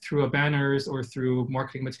through banners or through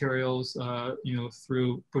marketing materials,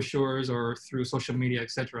 through brochures or through social media,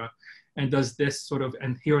 etc. And does this sort of,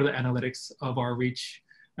 and here are the analytics of our reach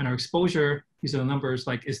and our exposure. These are the numbers,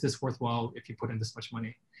 like, is this worthwhile if you put in this much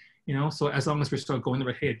money? So as long as we're still going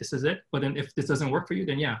over, hey, this is it. But then if this doesn't work for you,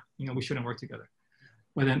 then yeah, we shouldn't work together.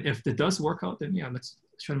 But then if it does work out, then yeah, let's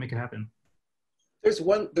try to make it happen. There's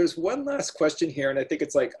one last question here, and I think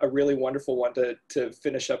it's like a really wonderful one to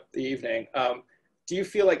finish up the evening. Do you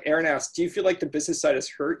feel like, Aaron asked, do you feel like the business side has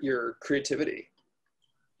hurt your creativity?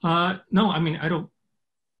 No, I mean, I don't,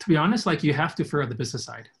 to be honest, like you have to figure out the business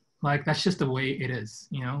side. Like, that's just the way it is,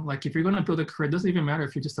 like if you're going to build a career, it doesn't even matter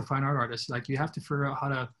if you're just a fine art artist, like you have to figure out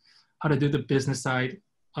how to do the business side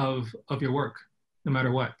of your work, no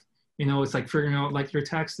matter what. It's like figuring out like your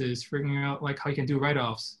taxes, figuring out like how you can do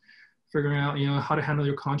write-offs, figuring out, how to handle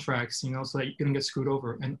your contracts, so that you don't get screwed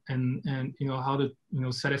over, and how to,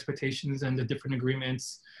 set expectations and the different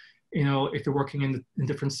agreements, if you're working in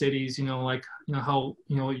different cities, how,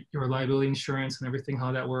 your liability insurance and everything,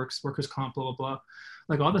 how that works, workers' comp, blah, blah, blah.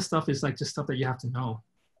 Like all this stuff is like just stuff that you have to know,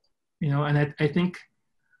 and I think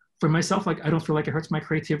for myself, like, I don't feel like it hurts my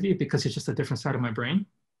creativity because it's just a different side of my brain.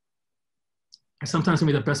 And sometimes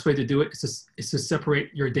maybe the best way to do it is to separate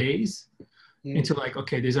your days into like,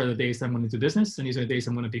 okay, these are the days that I'm going to do business and these are the days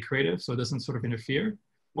I'm going to be creative. So it doesn't sort of interfere.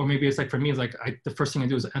 Or maybe it's like, for me, it's like the first thing I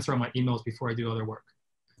do is answer all my emails before I do other work.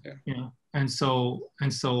 Yeah. And so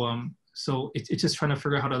it's just trying to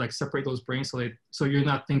figure out how to like separate those brains so you're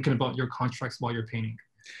not thinking about your contracts while you're painting.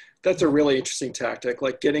 That's a really interesting tactic,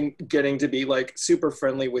 like getting to be like super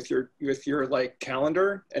friendly with your like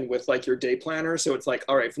calendar and with like your day planner. So it's like,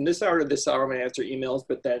 all right, from this hour to this hour, I'm gonna answer emails,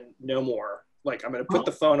 but then no more. Like, I'm gonna put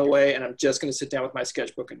the phone away and I'm just gonna sit down with my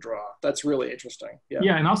sketchbook and draw. That's really interesting.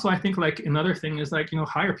 Yeah. And also I think like another thing is like,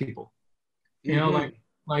 hire people,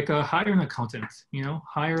 like hire an accountant,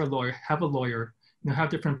 hire a lawyer, have a lawyer, have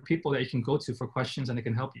different people that you can go to for questions and they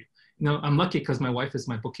can help you. I'm lucky because my wife is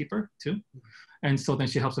my bookkeeper too. And so then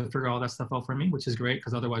she helps me figure all that stuff out for me, which is great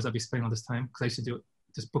because otherwise I'd be spending all this time because I used to do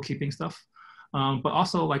just bookkeeping stuff. But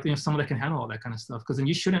also like, someone that can handle all that kind of stuff, because then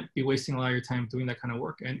you shouldn't be wasting a lot of your time doing that kind of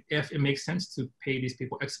work. And if it makes sense to pay these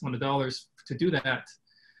people X amount of dollars to do that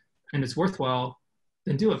and it's worthwhile,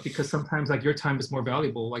 then do it, because sometimes like your time is more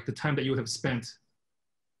valuable. Like the time that you would have spent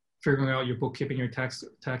figuring out your bookkeeping, your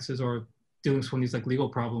taxes, or dealing with one of these like legal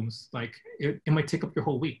problems, like it might take up your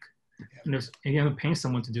whole week. And you end up paying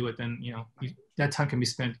someone to do it, then that time can be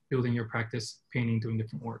spent building your practice, painting, doing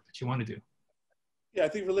different work that you want to do. Yeah, I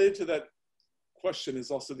think related to that question is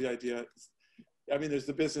also the idea. I mean, there's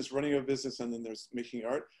the business, running a business, and then there's making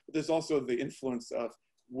art. But there's also the influence of,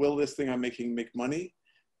 will this thing I'm making make money?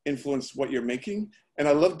 Influence what you're making. And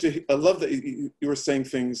I love that you were saying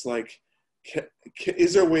things like,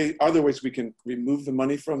 are there ways we can remove the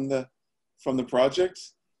money from the project?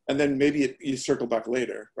 And then maybe you circle back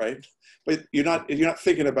later, right? But you're not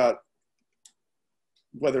thinking about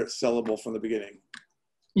whether it's sellable from the beginning.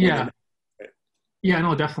 Yeah. Yeah,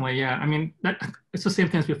 no, definitely. Yeah. I mean, it's the same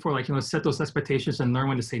thing as before, like, set those expectations and learn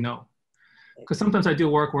when to say no. Because sometimes I do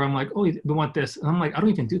work where I'm like, oh, we want this. And I'm like, I don't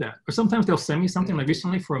even do that. Or sometimes they'll send me something, like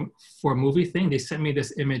recently for a movie thing, they sent me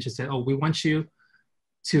this image and said, oh, we want you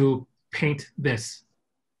to paint this,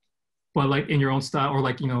 but like in your own style, or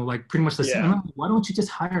like, like pretty much the same. Like, why don't you just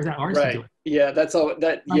hire that artist to do it? Yeah, that's all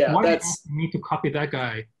that, like, why do you need to copy that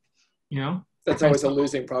guy, That's always a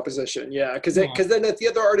losing proposition. Yeah, because Yeah. then if the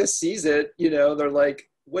other artist sees it, you know, they're like,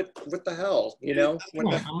 what the hell, you know? Yeah,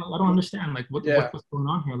 I don't understand. Like, what's going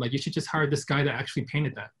on here? Like, you should just hire this guy that actually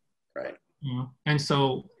painted that. Right. You know, and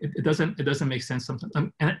so it doesn't make sense sometimes.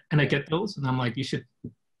 And I get those, and I'm like, you just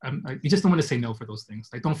don't want to say no for those things.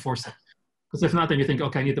 Like, don't force it, because if not, then you think,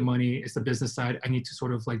 okay, I need the money. It's the business side. I need to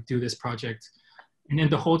sort of like do this project, and then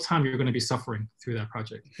the whole time you're going to be suffering through that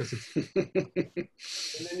project because it's.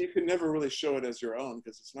 And then you can never really show it as your own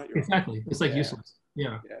because it's not your own. Exactly. It's like useless.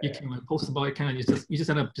 Yeah. You can like post about it, kind of you just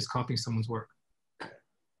end up just copying someone's work.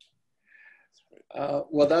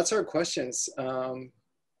 Well, that's our questions.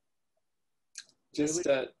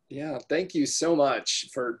 Yeah, thank you so much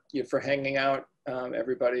for hanging out,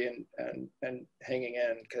 everybody, and hanging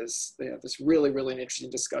in, because this really an interesting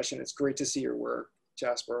discussion. It's great to see your work,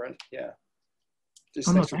 Jasper, and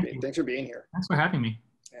thanks for being here. Thanks for having me.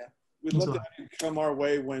 Yeah, we'd love to have you come our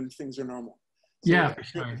way when things are normal. So, yeah, for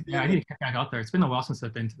sure. Yeah, I need to get back out there. It's been a while since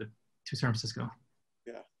I've been to San Francisco.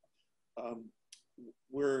 Yeah,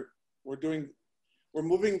 we're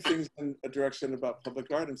moving things in a direction about public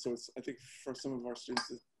art, and so I think for some of our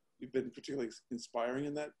students, we've been particularly inspiring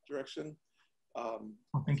in that direction.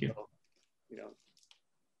 Thank you. So, you know.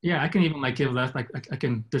 Yeah, I can even like give that, like I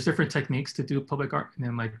can. There's different techniques to do public art, and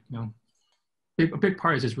then like a big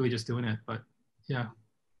part is just really just doing it. But yeah.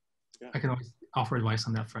 I can always offer advice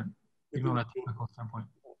on that front, even on that technical standpoint.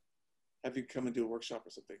 Have you come and do a workshop or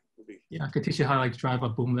something? Yeah, I could teach you how to like drive a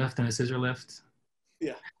boom lift and a scissor lift.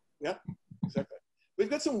 Yeah, exactly. We've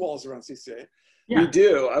got some walls around CCA. Yeah. We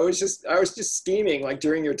do. I was just scheming, like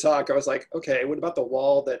during your talk. I was like, okay, what about the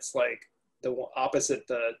wall that's like the opposite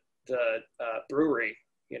the brewery?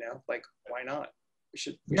 You know, like why not? We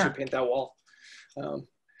should paint that wall.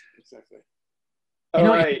 Exactly. You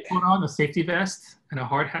know, if you put on a safety vest and a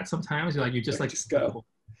hard hat sometimes, you just go.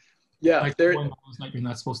 Yeah, like you're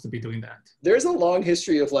not supposed to be doing that. There's a long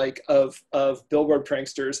history of billboard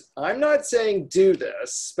pranksters. I'm not saying do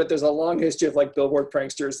this, but there's a long history of like billboard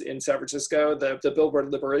pranksters in San Francisco. The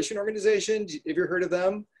Billboard Liberation Organization. Have you heard of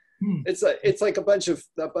them? It's like a bunch of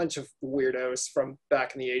weirdos from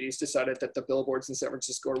back in the 80s decided that the billboards in San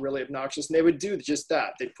Francisco are really obnoxious, and they would do just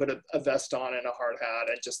that. They'd put a vest on and a hard hat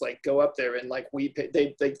and just like go up there and like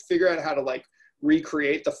they figure out how to like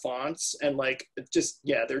recreate the fonts and like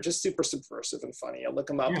they're just super subversive and funny. I'll look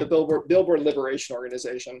them up. The Billboard Liberation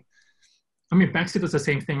Organization. I mean, Banksy does the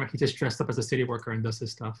same thing where he just dressed up as a city worker and does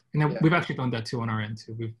his stuff. And then we've actually done that too on our end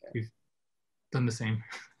too. We've done the same.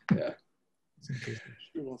 Yeah.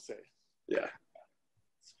 We won't say. Yeah.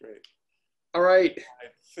 It's great. All right.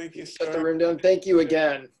 Thank you, Shut the room down. Thank you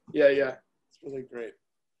again. Yeah. It's really great.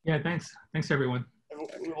 Yeah, thanks. Thanks, everyone.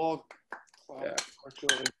 We'll all clap.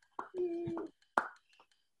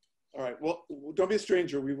 All right. Well, don't be a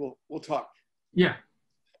stranger. We'll talk. Yeah,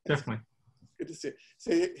 definitely. Good to see you.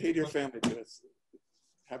 Say hey to your family too. It's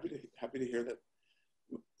happy to hear that.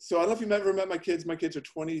 So I don't know if you've ever met my kids. My kids are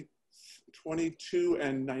 22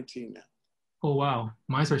 and 19 now. Oh wow,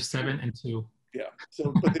 mine are 7 and 2. Yeah.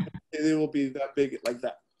 So, but they will be that big like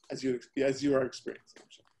that as you are experiencing.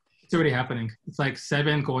 It's already happening. It's like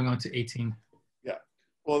 7 going on to 18. Yeah.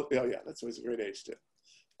 Well, yeah. That's always a great age too.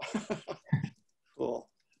 Cool.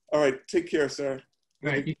 All right. Take care, sir.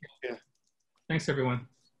 All right. Thanks, everyone.